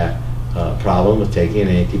not have a problem with taking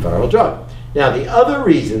an antiviral drug. Now, the other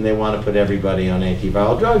reason they want to put everybody on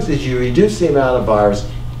antiviral drugs is you reduce the amount of virus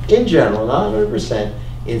in general, not 100%,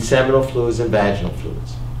 in seminal fluids and vaginal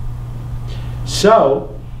fluids.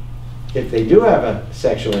 So, if they do have a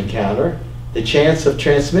sexual encounter, the chance of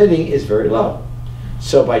transmitting is very low.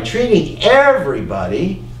 So by treating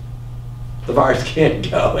everybody, the virus can't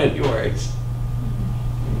go anywhere.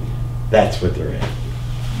 That's what they're at.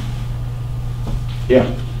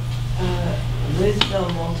 Yeah? With the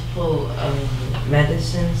multiple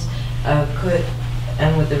medicines,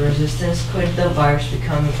 and with the resistance, could the virus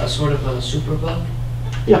become a sort of a superbug?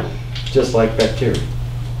 Yeah, just like bacteria.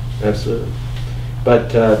 Absolutely.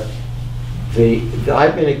 But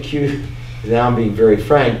I've been accused, now I'm being very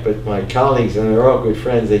frank, but my colleagues, and they're all good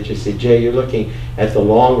friends, they just say, Jay, you're looking at the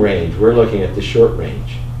long range, we're looking at the short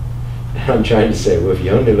range. And I'm trying to say, well, if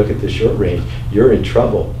you only look at the short range, you're in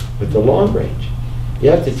trouble with the long range. You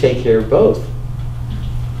have to take care of both.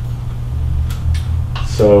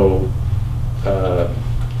 So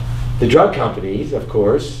the drug companies, of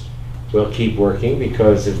course, will keep working,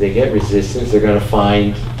 because if they get resistance, they're going to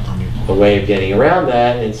find a way of getting around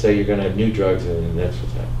that, and so you're going to have new drugs, and that's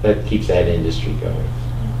what that keeps that industry going.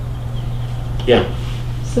 Yeah.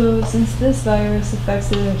 So since this virus affects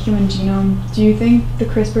the human genome, do you think the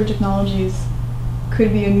CRISPR technologies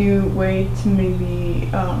could be a new way to maybe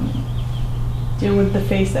deal with the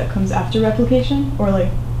phase that comes after replication, or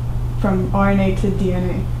like from RNA to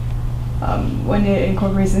DNA, when it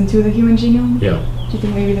incorporates into the human genome? Yeah. Do you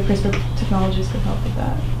think maybe the CRISPR technologies could help with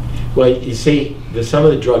that? Well, you see, some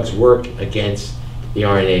of the drugs work against the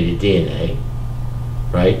RNA to DNA,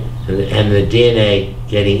 right? And the DNA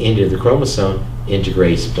getting into the chromosome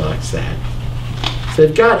integrates, blocks that. So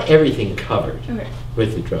they've got everything covered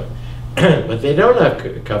with the drug. What they don't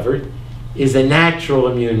have covered is a natural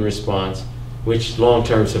immune response, which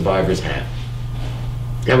long-term survivors have.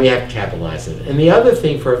 And we have to capitalize on it. And the other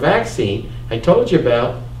thing for a vaccine, I told you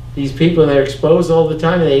about these people that are exposed all the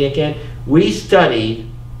time, and we studied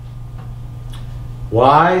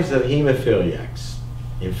wives of hemophiliacs,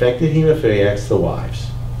 infected hemophiliacs, the wives.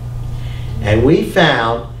 And we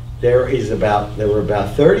found there were about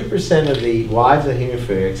 30% of the wives of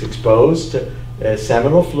hemophiliacs exposed to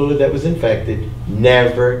seminal fluid that was infected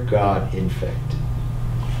never got infected.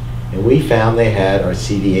 And we found they had our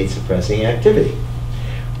CD8 suppressing activity.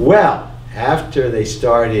 Well, after they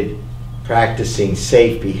started practicing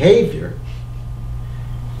safe behavior,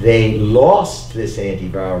 they lost this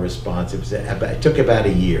antiviral response. It took about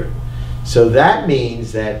a year. So that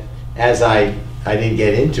means that, as I didn't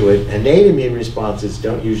get into it, innate immune responses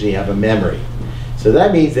don't usually have a memory. So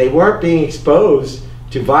that means they weren't being exposed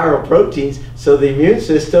to viral proteins, so the immune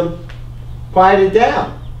system quieted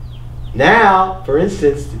down. Now, for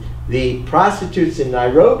instance, the prostitutes in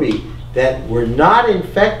Nairobi that were not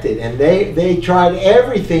infected, and they tried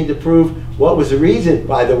everything to prove what was the reason.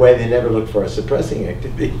 By the way, they never looked for a suppressing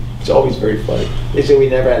activity. It's always very funny. They said we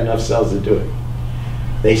never had enough cells to do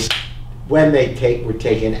it. When they were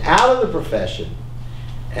taken out of the profession,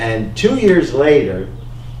 and 2 years later,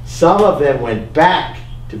 some of them went back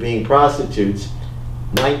to being prostitutes,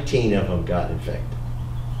 19 of them got infected.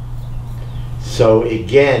 So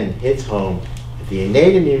again, hits home. If the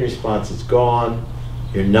innate immune response is gone,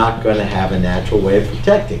 you're not going to have a natural way of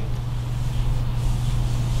protecting.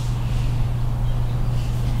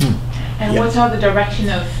 And what are the direction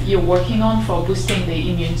of you're working on for boosting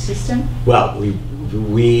the immune system? Well,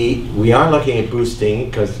 we aren't looking at boosting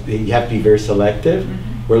because you have to be very selective.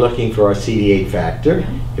 We're looking for our CD8 factor.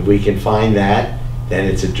 If we can find that, then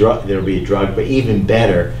it's a drug. There'll be a drug. But even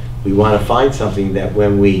better, we want to find something that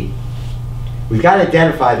when we've got to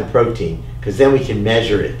identify the protein, because then we can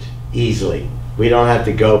measure it easily. We don't have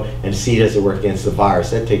to go and see does it work against the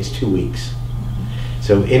virus. That takes 2 weeks.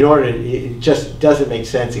 So in order, it just doesn't make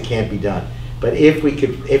sense. It can't be done. But if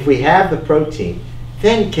we have the protein,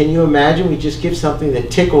 then can you imagine we just give something that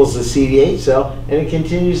tickles the CD8 cell and it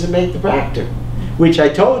continues to make the factor? Which I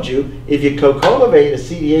told you, if you co-cultivate a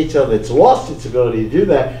CD8 cell that's lost its ability to do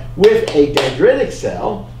that with a dendritic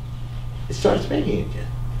cell, it starts making it again.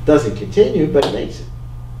 Doesn't continue, but it makes it.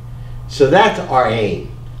 So that's our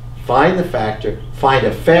aim. Find the factor, find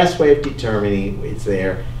a fast way of determining it's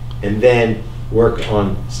there, and then work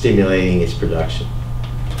on stimulating its production.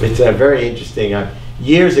 It's very interesting.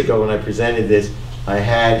 Years ago when I presented this, I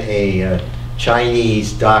had a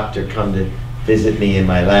Chinese doctor come to visit me in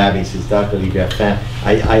my lab. He says, Dr. Levy,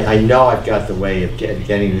 I know I've got the way of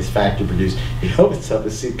getting this factor produced. He opens up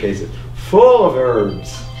a suitcase full of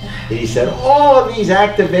herbs. And he said, all of these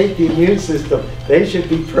activate the immune system. They should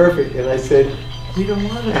be perfect. And I said, we don't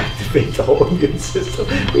want to activate the whole immune system.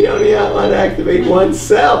 We only want to activate one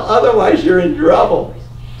cell. Otherwise, you're in trouble.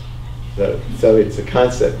 So it's a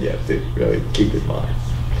concept you have to really keep in mind.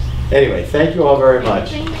 Anyway, thank you all very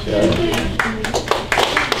much. Thank you.